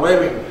followers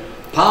waving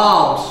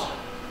palms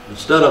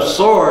instead of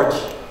swords,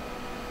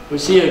 we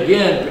see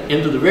again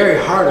into the very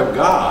heart of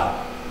God.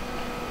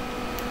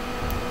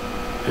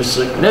 A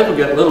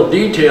significant little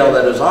detail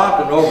that is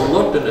often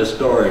overlooked in this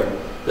story,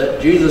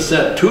 that Jesus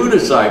sent 2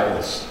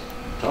 disciples,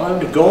 telling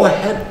him to go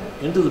ahead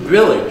into the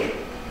village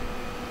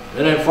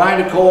and then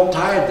find a colt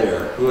tied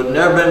there who had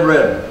never been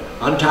ridden.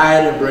 Untie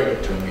it and bring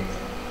it to me.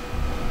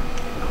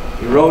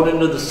 He rode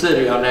into the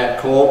city on that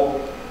colt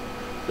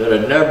that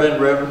had never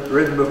been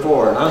ridden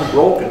before, an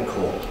unbroken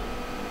colt.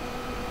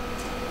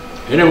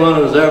 Anyone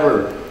who's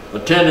ever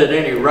attended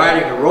any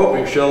riding or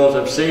roping shows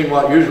have seen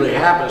what usually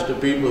happens to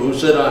people who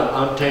sit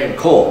on untamed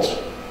colts,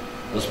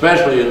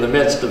 especially in the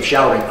midst of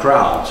shouting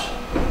crowds.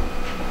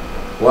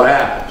 What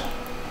happens?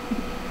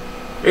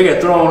 They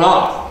get thrown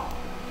off.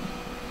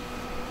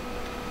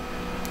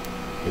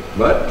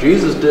 But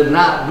Jesus did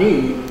not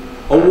need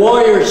a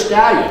warrior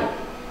stallion.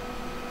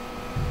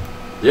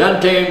 The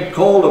untamed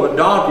colt of a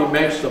donkey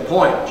makes the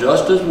point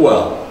just as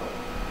well.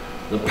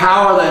 The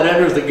power that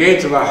enters the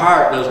gates of our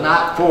heart does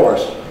not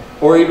force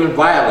or even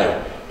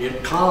violate.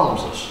 It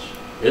calms us.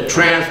 It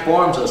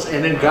transforms us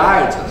and it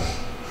guides us.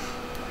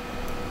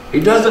 He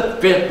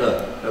doesn't fit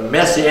the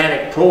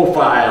messianic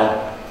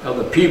profile of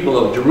the people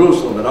of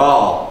Jerusalem at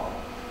all.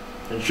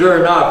 And sure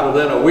enough,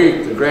 within a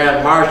week, the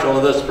grand marshal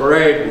of this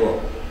parade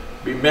will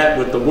be met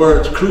with the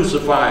words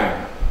 "crucify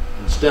him"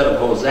 instead of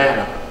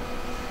 "Hosanna."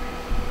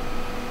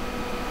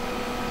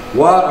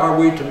 What are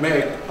we to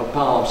make of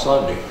Palm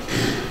Sunday?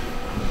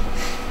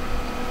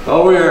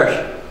 Well, we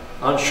are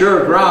on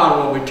sure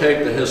ground when we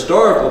take the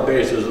historical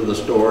basis of the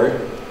story,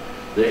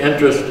 the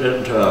interest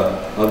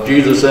of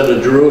Jesus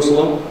into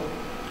Jerusalem,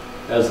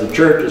 as the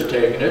church has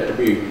taken it to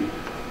be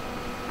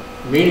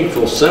a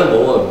meaningful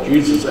symbol of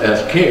Jesus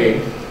as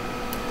king.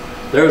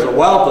 There's a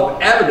wealth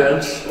of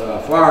evidence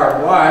far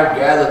and wide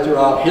gathered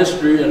throughout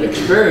history and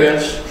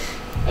experience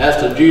as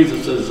to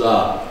Jesus'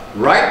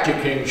 right to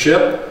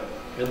kingship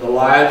in the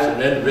lives of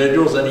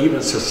individuals and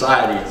even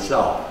society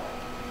itself.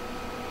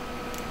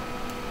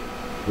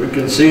 We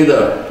can see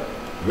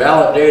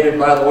validated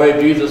by the way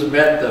Jesus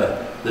met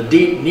the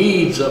deep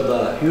needs of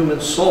the human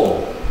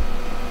soul.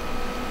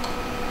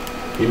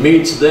 He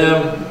meets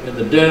them in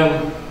the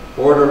dim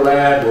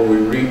borderland where we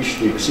reach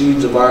the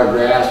exceeds of our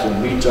grasp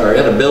and meets our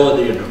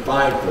inability to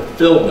find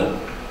fulfillment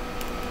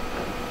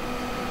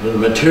in the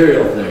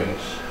material things.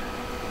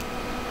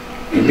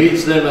 He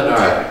meets them in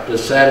our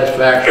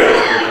dissatisfaction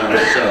with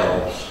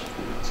ourselves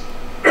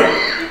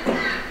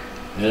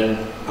and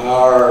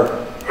our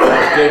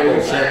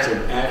unstable sense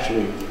of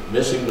actually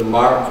missing the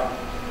mark,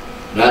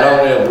 not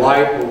only of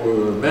life what we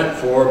were meant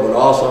for, but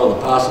also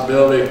the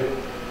possibility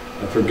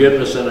of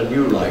forgiveness and a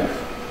new life.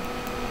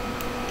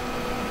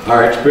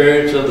 Our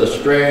experience of the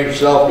strange,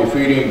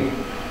 self-defeating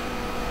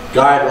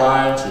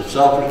guidelines that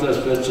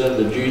selfishness fits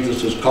into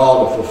Jesus'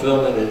 call to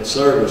fulfillment and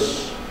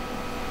service.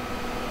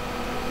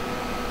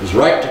 His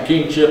right to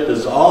kingship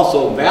is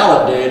also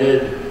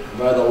validated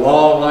by the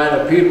long line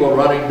of people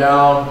running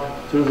down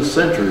through the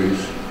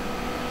centuries.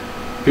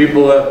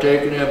 People who have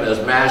taken him as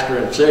master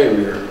and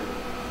savior,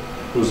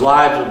 whose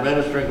lives of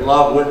ministering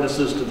love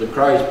witnesses to the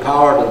Christ's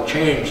power to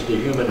change the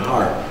human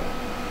heart.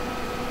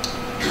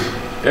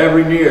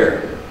 Every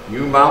year,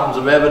 new mountains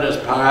of evidence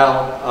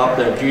pile up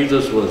that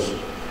Jesus was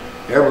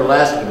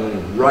everlastingly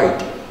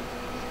right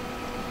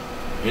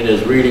in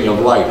his reading of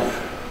life.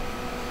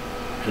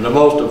 And the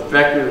most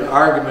effective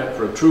argument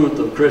for truth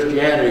of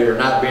Christianity are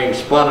not being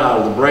spun out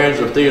of the brains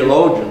of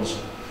theologians,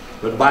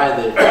 but by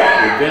the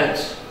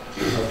events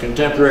of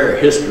contemporary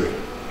history.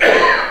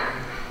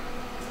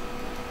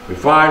 We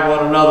find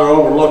one another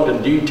overlooked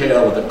in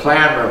detail with the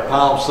clamor of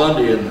Palm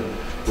Sunday in the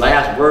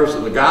last verse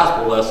of the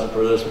gospel lesson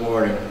for this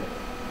morning.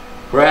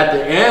 For at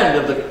the end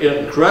of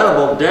the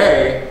incredible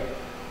day,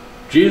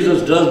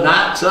 Jesus does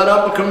not set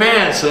up a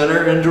command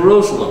center in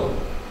Jerusalem.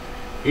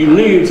 He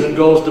leaves and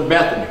goes to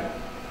Bethany.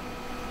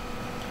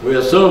 We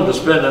assume to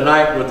spend the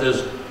night with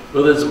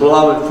his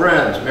beloved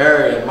friends,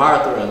 Mary and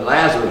Martha and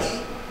Lazarus.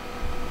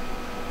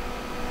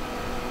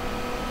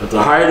 At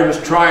the height of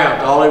his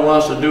triumph, all he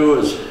wants to do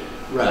is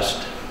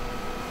rest.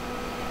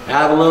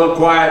 Have a little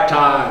quiet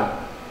time.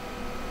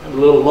 Have a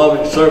little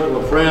loving circle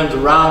of friends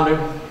around him.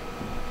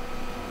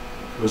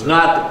 It was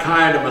not the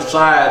kind of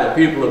Messiah the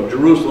people of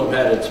Jerusalem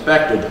had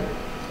expected.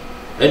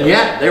 And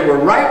yet, they were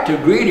right to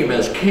greet him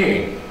as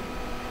king.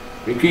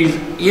 Because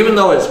even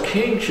though his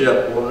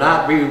kingship will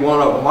not be one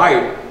of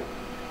might,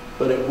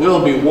 but it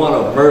will be one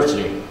of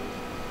mercy.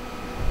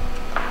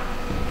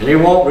 And he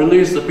won't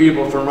release the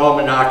people from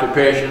Roman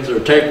occupations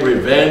or take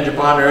revenge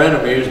upon their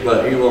enemies,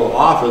 but he will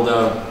offer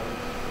them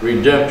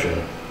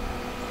redemption.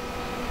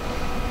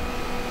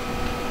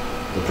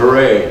 The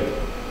parade.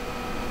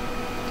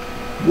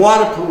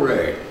 What a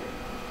parade.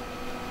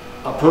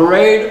 A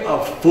parade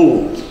of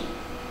fools.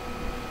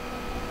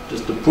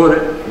 Just to put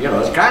it, you know,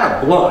 it's kind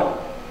of blunt.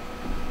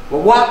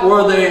 But what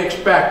were they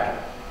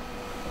expecting?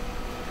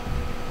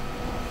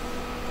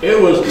 It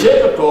was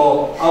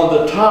typical of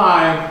the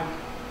time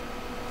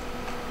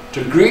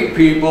to greet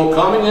people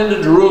coming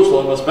into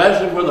Jerusalem,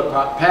 especially for the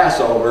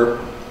Passover.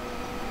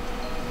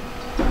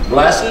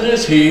 Blessed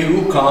is he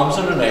who comes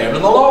in the name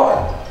of the Lord.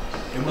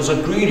 It was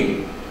a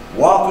greeting,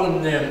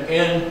 welcoming them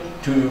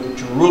into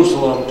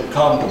Jerusalem to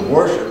come to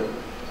worship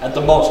at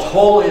the most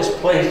holiest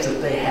place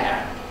that they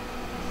had,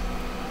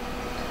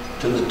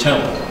 to the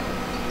temple.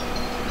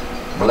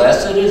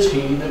 Blessed is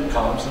he that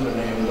comes in the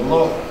name of the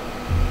Lord.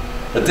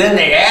 But then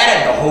they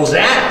added the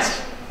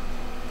hosannas.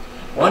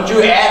 Once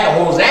you add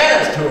the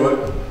hosannas to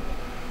it,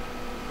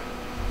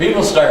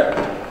 people start,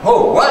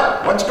 oh,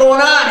 what's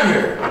going on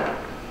here?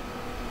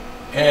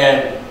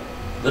 And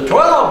the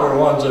 12 are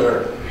ones that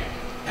are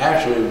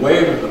actually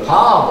waving the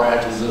palm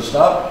branches and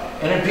stuff,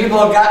 and then people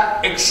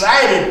got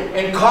excited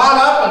and caught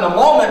up in the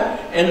moment,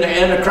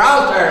 and the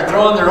crowd started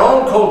throwing their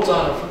own coats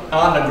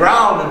on the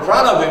ground in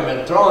front of him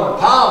and throwing the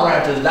palm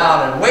branches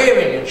down and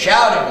waving and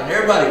shouting, and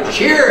everybody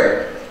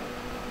cheering.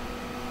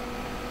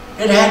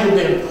 It had to have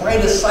been quite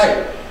a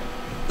sight.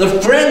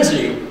 The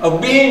frenzy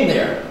of being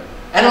there.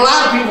 And a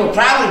lot of people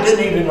probably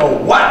didn't even know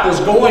what was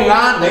going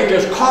on. They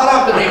just caught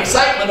up in the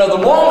excitement of the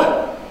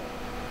moment.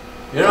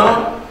 You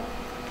know?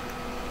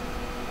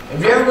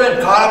 Have you ever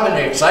been caught up in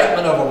the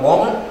excitement of a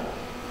moment?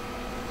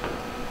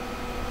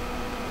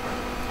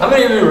 How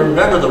many of you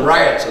remember the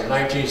riots of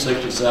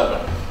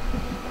 1967?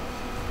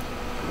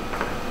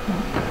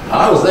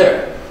 I was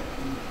there.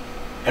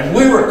 And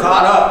we were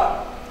caught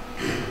up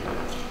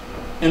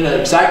in the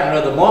excitement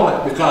of the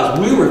moment because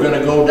we were going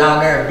to go down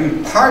there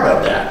and be part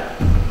of that.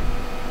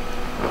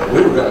 But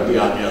we were going to be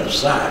on the other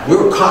side. We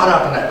were caught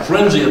up in that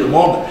frenzy of the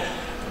moment.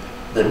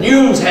 The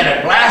news had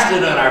it blasted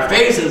in our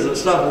faces and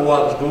stuff of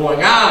what was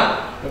going on.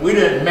 And we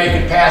didn't make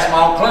it past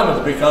Mount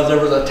Clemens because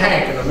there was a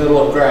tank in the middle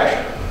of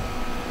Gratiot.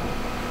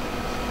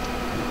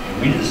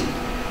 And we just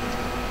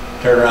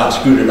turned around,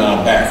 scooted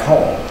on back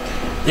home.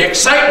 The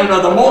excitement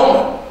of the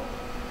moment.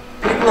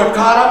 People are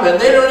caught up and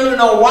they don't even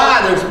know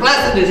why. There's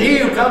blessed is he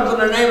who comes in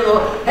the name of the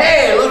Lord.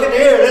 Hey, look at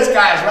here, this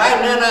guy's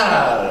riding in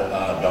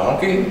on a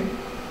donkey.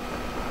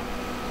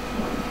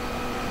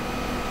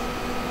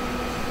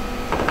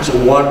 It's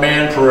a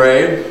one-man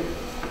parade.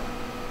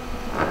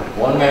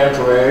 One-man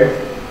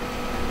parade.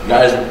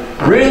 Guys,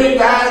 really,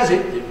 guys?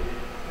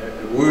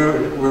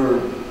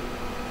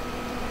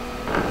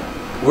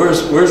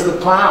 Where's the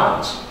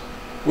clowns?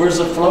 Where's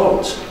the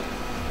floats?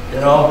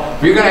 You know,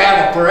 if you're going to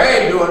have a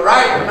parade, do it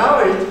right.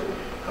 No, he's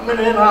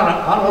coming in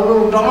on a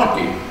little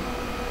donkey.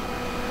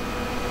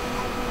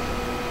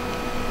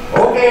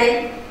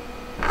 Okay.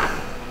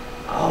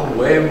 I'll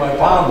wave my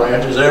palm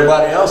branches.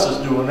 Everybody else is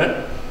doing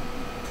it.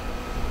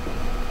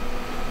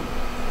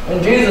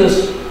 And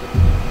Jesus,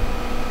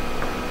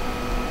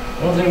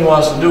 one thing he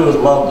wants to do is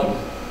love them.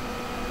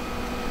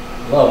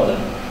 Love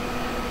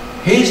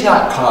them. He's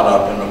not caught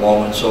up in the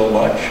moment so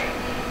much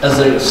as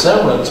the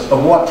semblance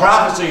of what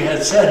prophecy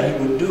had said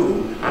he would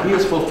do. He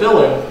is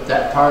fulfilling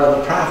that part of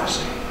the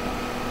prophecy.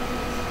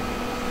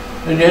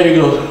 And yet he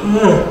goes,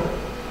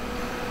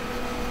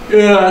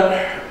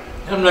 yeah,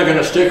 I'm not going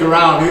to stick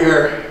around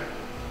here.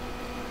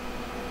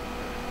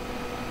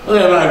 I'm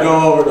going to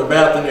go over to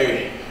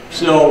Bethany,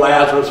 see old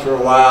Lazarus for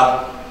a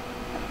while.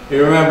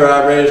 You remember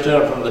I raised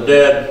him from the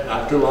dead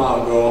not too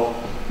long ago.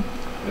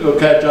 We'll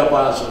catch up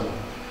on some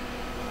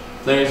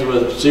things,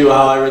 see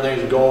how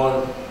everything's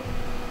going.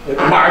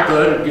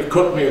 Martha, you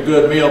cooked me a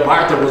good meal.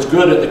 Martha was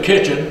good at the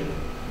kitchen,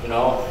 you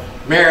know.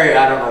 Mary,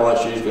 I don't know what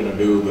she's going to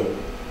do, but,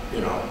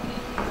 you know.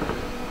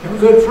 We're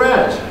good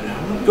friends.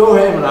 I'm going to go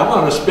ahead and I'm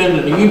going to spend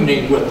an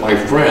evening with my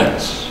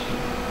friends.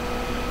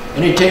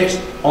 And he takes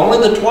only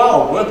the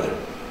 12 with him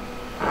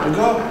to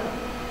go.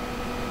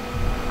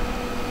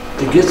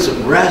 To get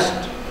some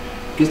rest,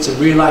 get some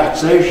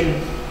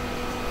relaxation.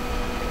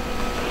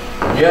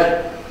 And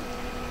yet,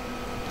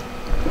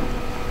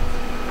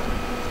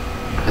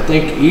 I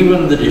think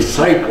even the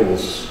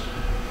disciples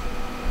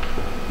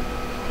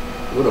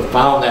would have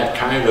found that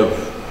kind of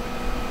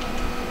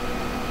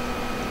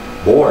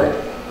boring.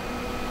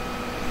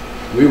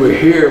 We were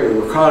here, we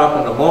were caught up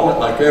in the moment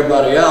like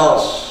everybody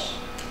else.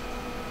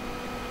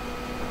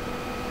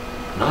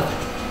 Nothing.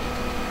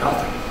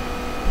 Nothing.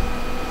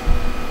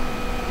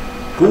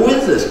 Who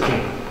is this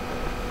king?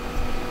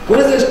 Who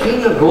is this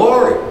king of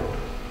glory?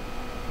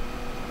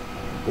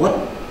 What?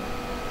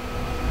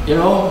 You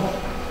know?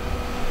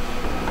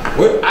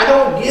 I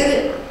don't get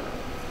it.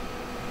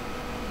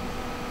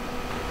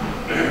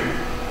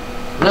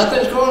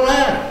 Nothing's going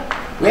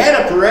on. We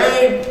had a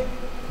parade.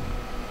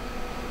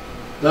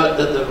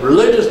 The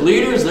religious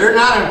leaders, they're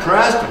not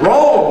impressed.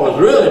 Rome was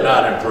really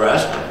not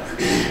impressed.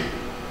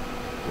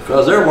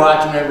 because they're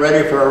watching it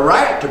ready for a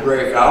riot to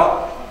break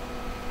out.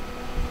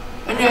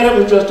 And yet it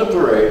was just a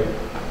parade.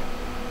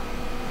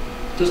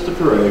 Just a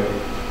parade.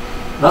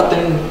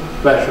 Nothing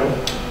special.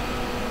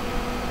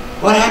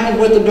 What happened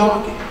with the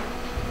donkey?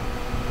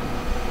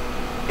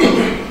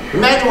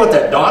 Imagine what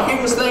that donkey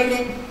was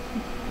thinking.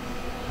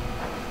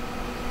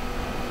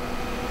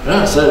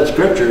 Well, it said in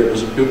Scripture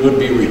it would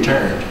be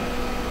returned.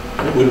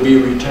 It would be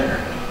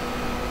returned.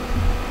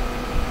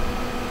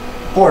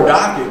 Poor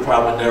donkey would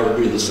probably never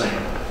be the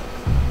same.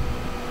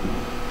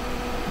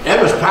 It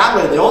was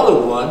probably the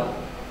only one,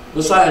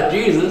 besides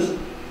Jesus,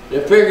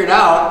 that figured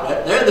out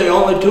that they're the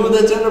only two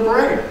that's in the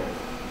parade.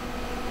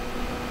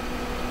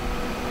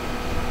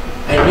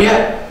 And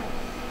yet,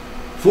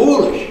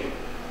 foolish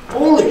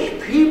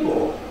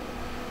people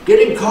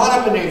getting caught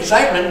up in the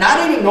excitement,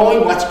 not even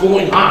knowing what's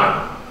going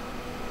on.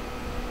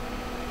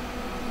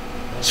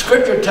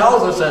 Scripture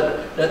tells us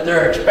that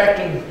they're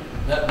expecting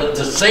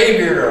the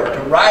Savior to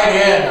ride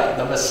in,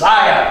 the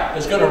Messiah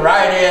is going to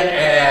ride in,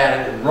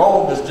 and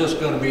Rome is just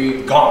going to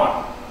be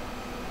gone.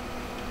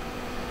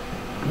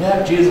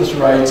 Yeah, Jesus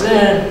rides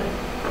in,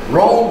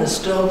 Rome is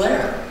still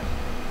there.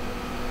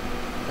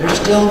 They're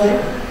still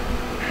there.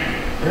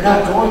 They're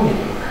not going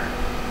anywhere.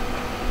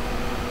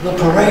 The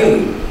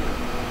parade,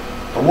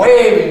 the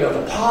waving of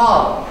the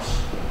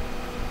palms,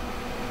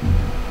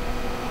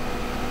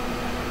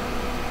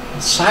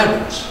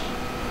 silence.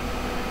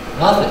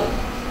 Nothing.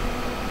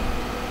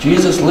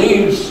 Jesus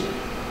leaves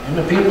and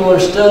the people are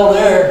still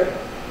there.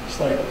 It's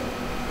like,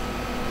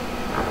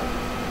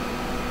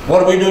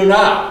 what do we do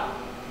now?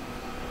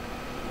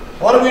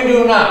 What do we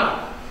do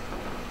now?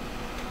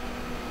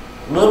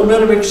 A little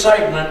bit of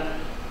excitement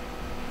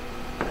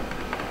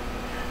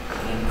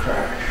and then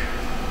crash.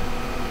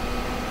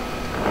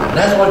 And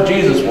that's what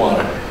Jesus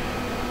wanted.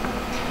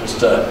 Just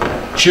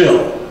to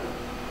chill.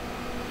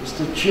 Just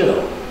to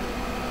chill.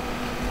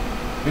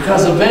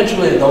 Because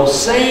eventually those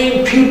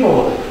same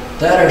people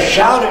that are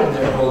shouting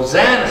their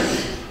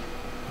hosannas,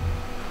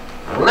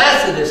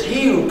 blessed is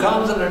he who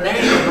comes in the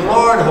name of the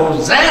Lord,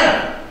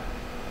 Hosanna.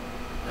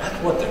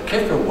 That's what the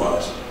kicker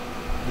was.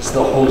 It's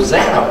the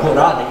Hosanna put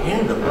on the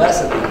end of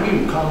blessed is he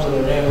who comes in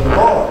the name of the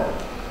Lord.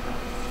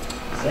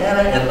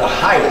 Hosanna in the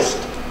highest.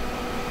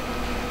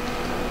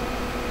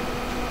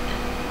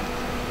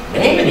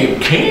 Naming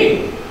him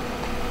king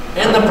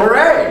in the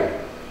parade.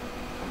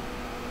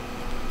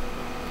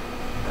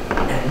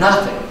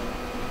 Nothing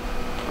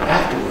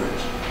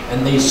afterwards.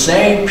 And these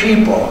same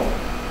people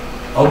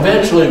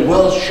eventually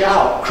will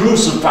shout,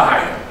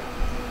 crucify him,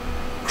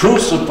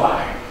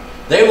 crucify him.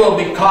 They will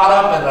be caught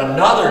up in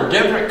another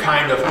different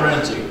kind of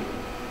frenzy.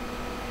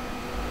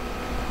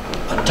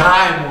 A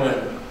time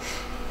when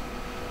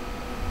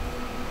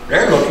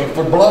they're looking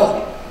for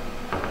blood.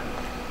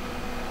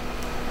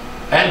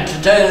 And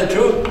to tell you the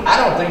truth, I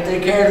don't think they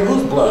cared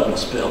whose blood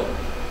was spilled.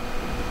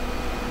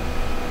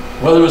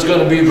 Whether it was going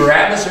to be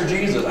Barabbas or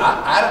Jesus,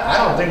 I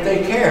don't think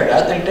they cared.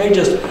 I think they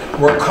just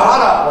were caught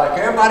up like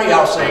everybody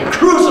else saying,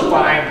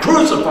 crucify him,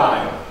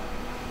 crucify him.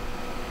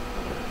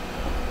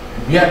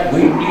 And yet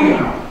we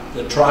need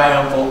the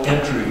triumphal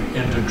entry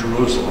into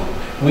Jerusalem.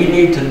 We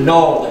need to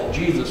know that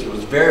Jesus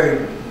was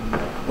very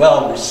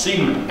well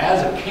received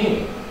as a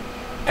king,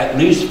 at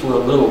least for a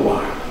little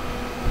while.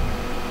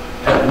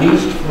 At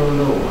least for a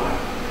little while.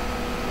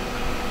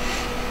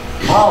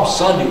 Palm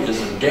Sunday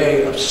is a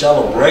day of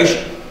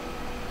celebration.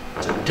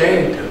 It's a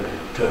day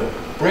to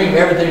bring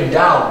everything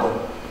down,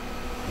 but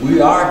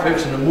we are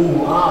fixing to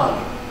move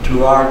on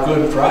to our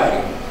Good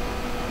Friday.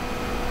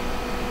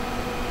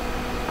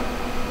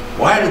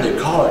 Why do they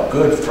call it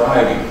Good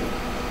Friday?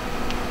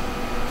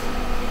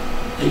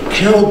 They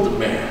killed the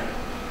man.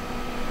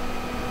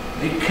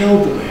 They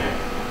killed the man.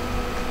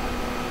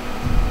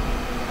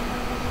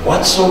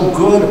 What's so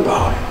good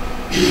about it?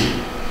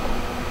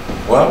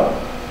 Well,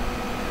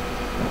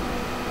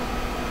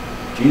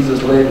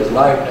 Jesus laid his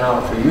life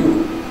down for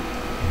you.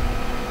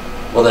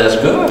 Well, that's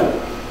good.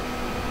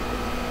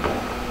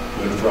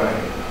 Good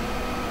Friday.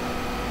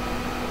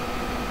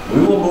 We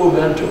will move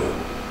into it.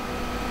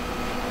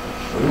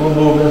 We will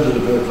move into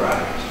the Good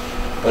Fridays.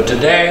 But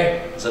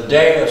today is a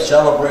day of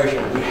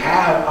celebration. We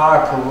have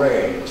our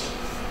parades.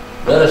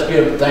 Let us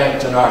give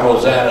thanks and our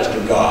hosannas to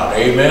God.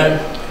 Amen?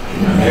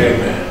 Amen.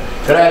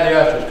 Amen. Could I have the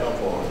ushers come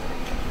forward?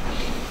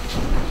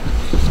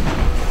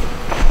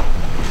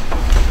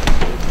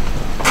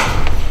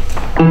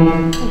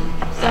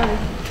 Sorry.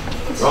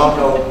 Wrong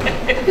note.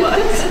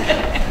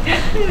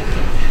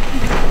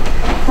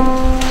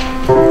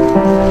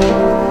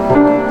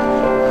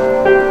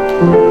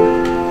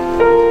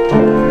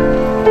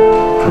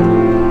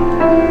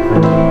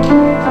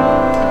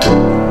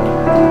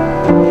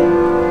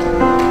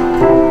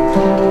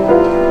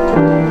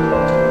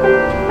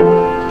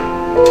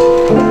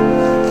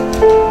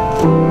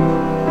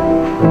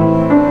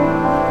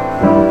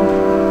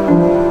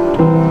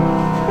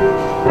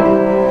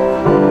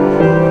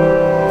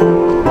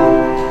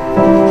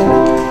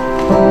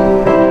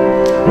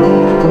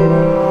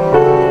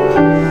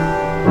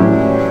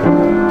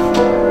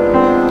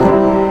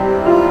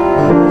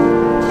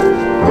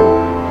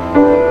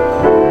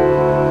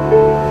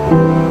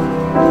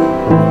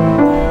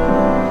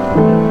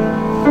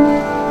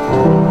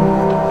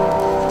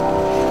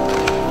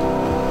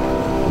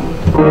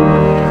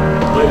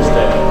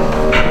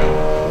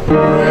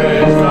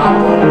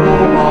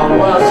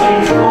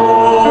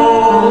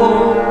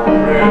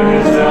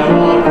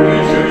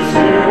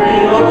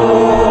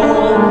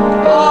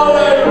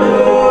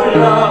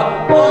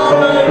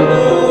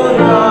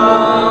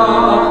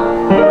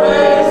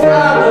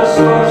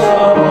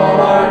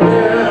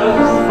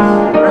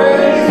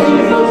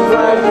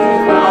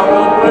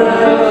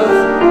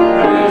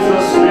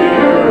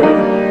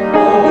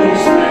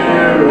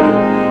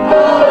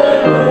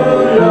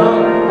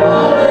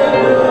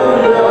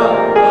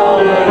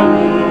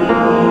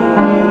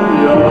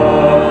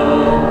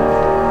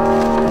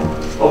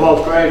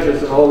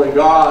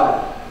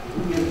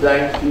 we give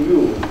thanks to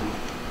you.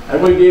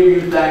 And we give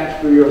you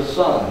thanks for your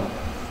Son,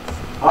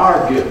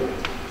 our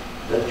gift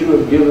that you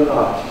have given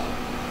us,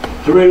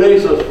 to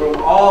release us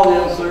from all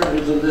the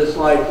uncertainties of this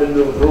life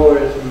into a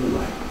glorious new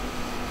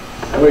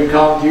life. And we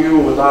come to you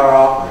with our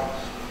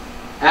offerings,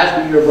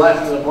 asking your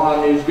blessing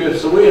upon these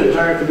gifts, so we in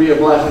turn can be a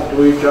blessing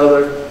to each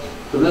other,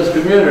 to this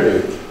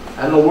community,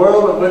 and the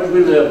world in which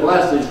we live.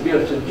 Bless these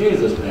gifts in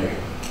Jesus' name.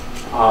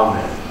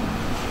 Amen.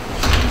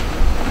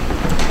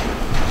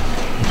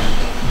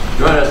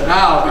 Join us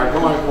now in our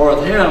going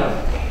forth hymn,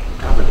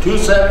 number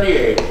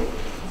 278,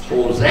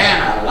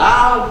 Hosanna,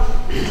 loud,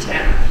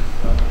 Hosanna.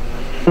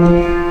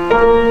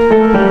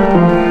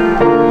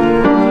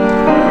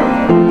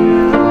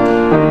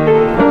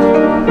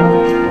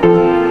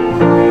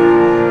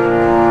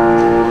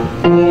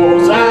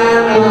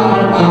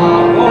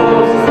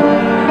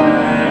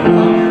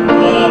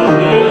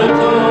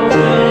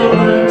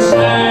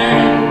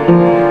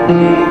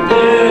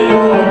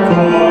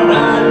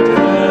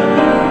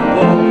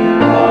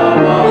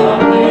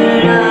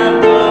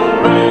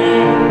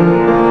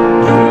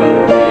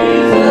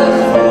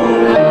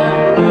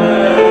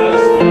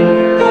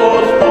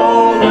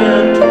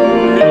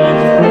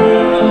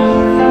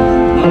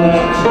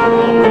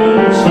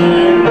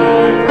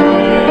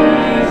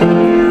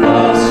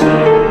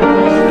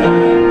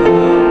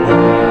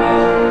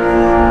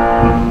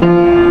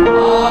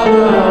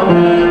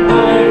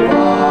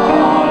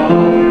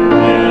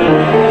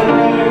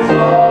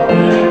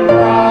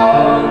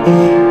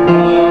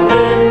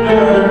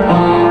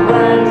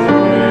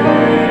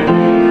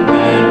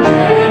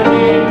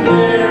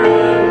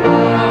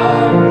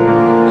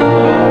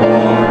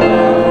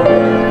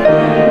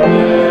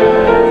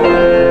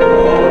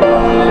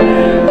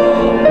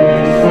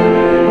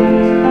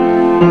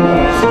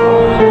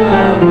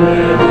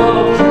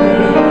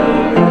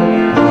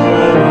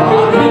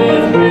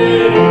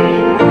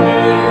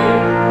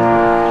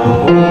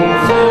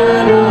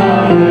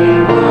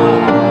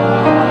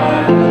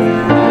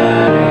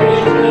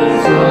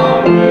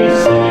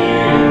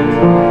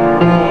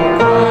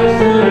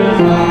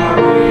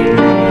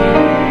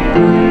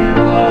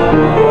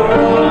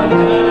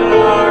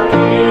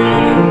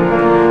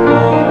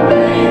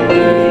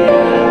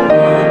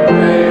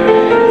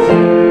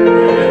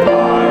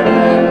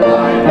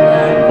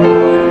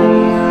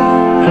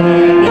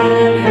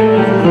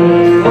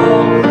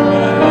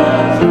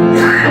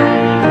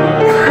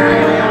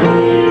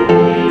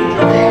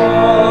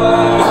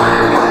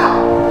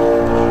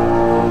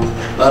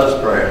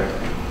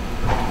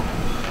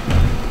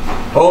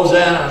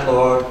 Hosanna,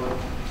 Lord,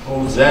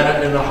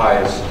 Hosanna in the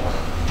highest,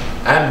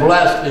 and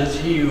blessed is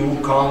he who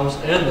comes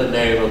in the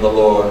name of the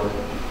Lord.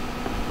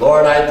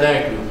 Lord, I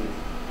thank you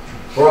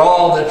for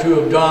all that you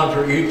have done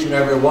for each and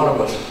every one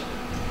of us,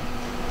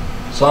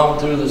 some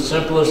through the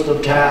simplest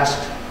of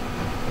tasks,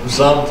 and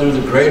some through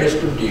the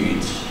greatest of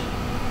deeds,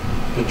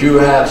 that you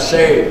have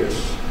saved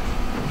us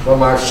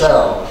from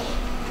ourselves.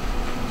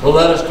 So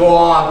let us go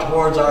on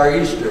towards our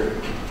Easter.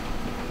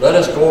 Let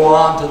us go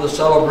on to the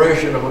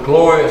celebration of a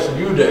glorious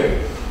new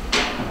day,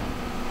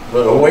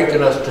 but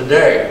awaken us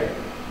today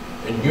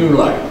in new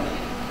light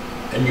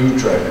and new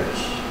treasures.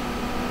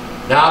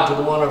 Now to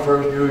the one who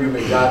first knew you,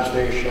 may God's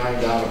face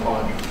shine down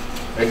upon you.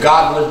 May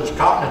God lift his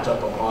countenance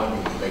up upon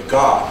you. May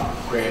God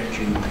grant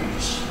you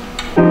peace.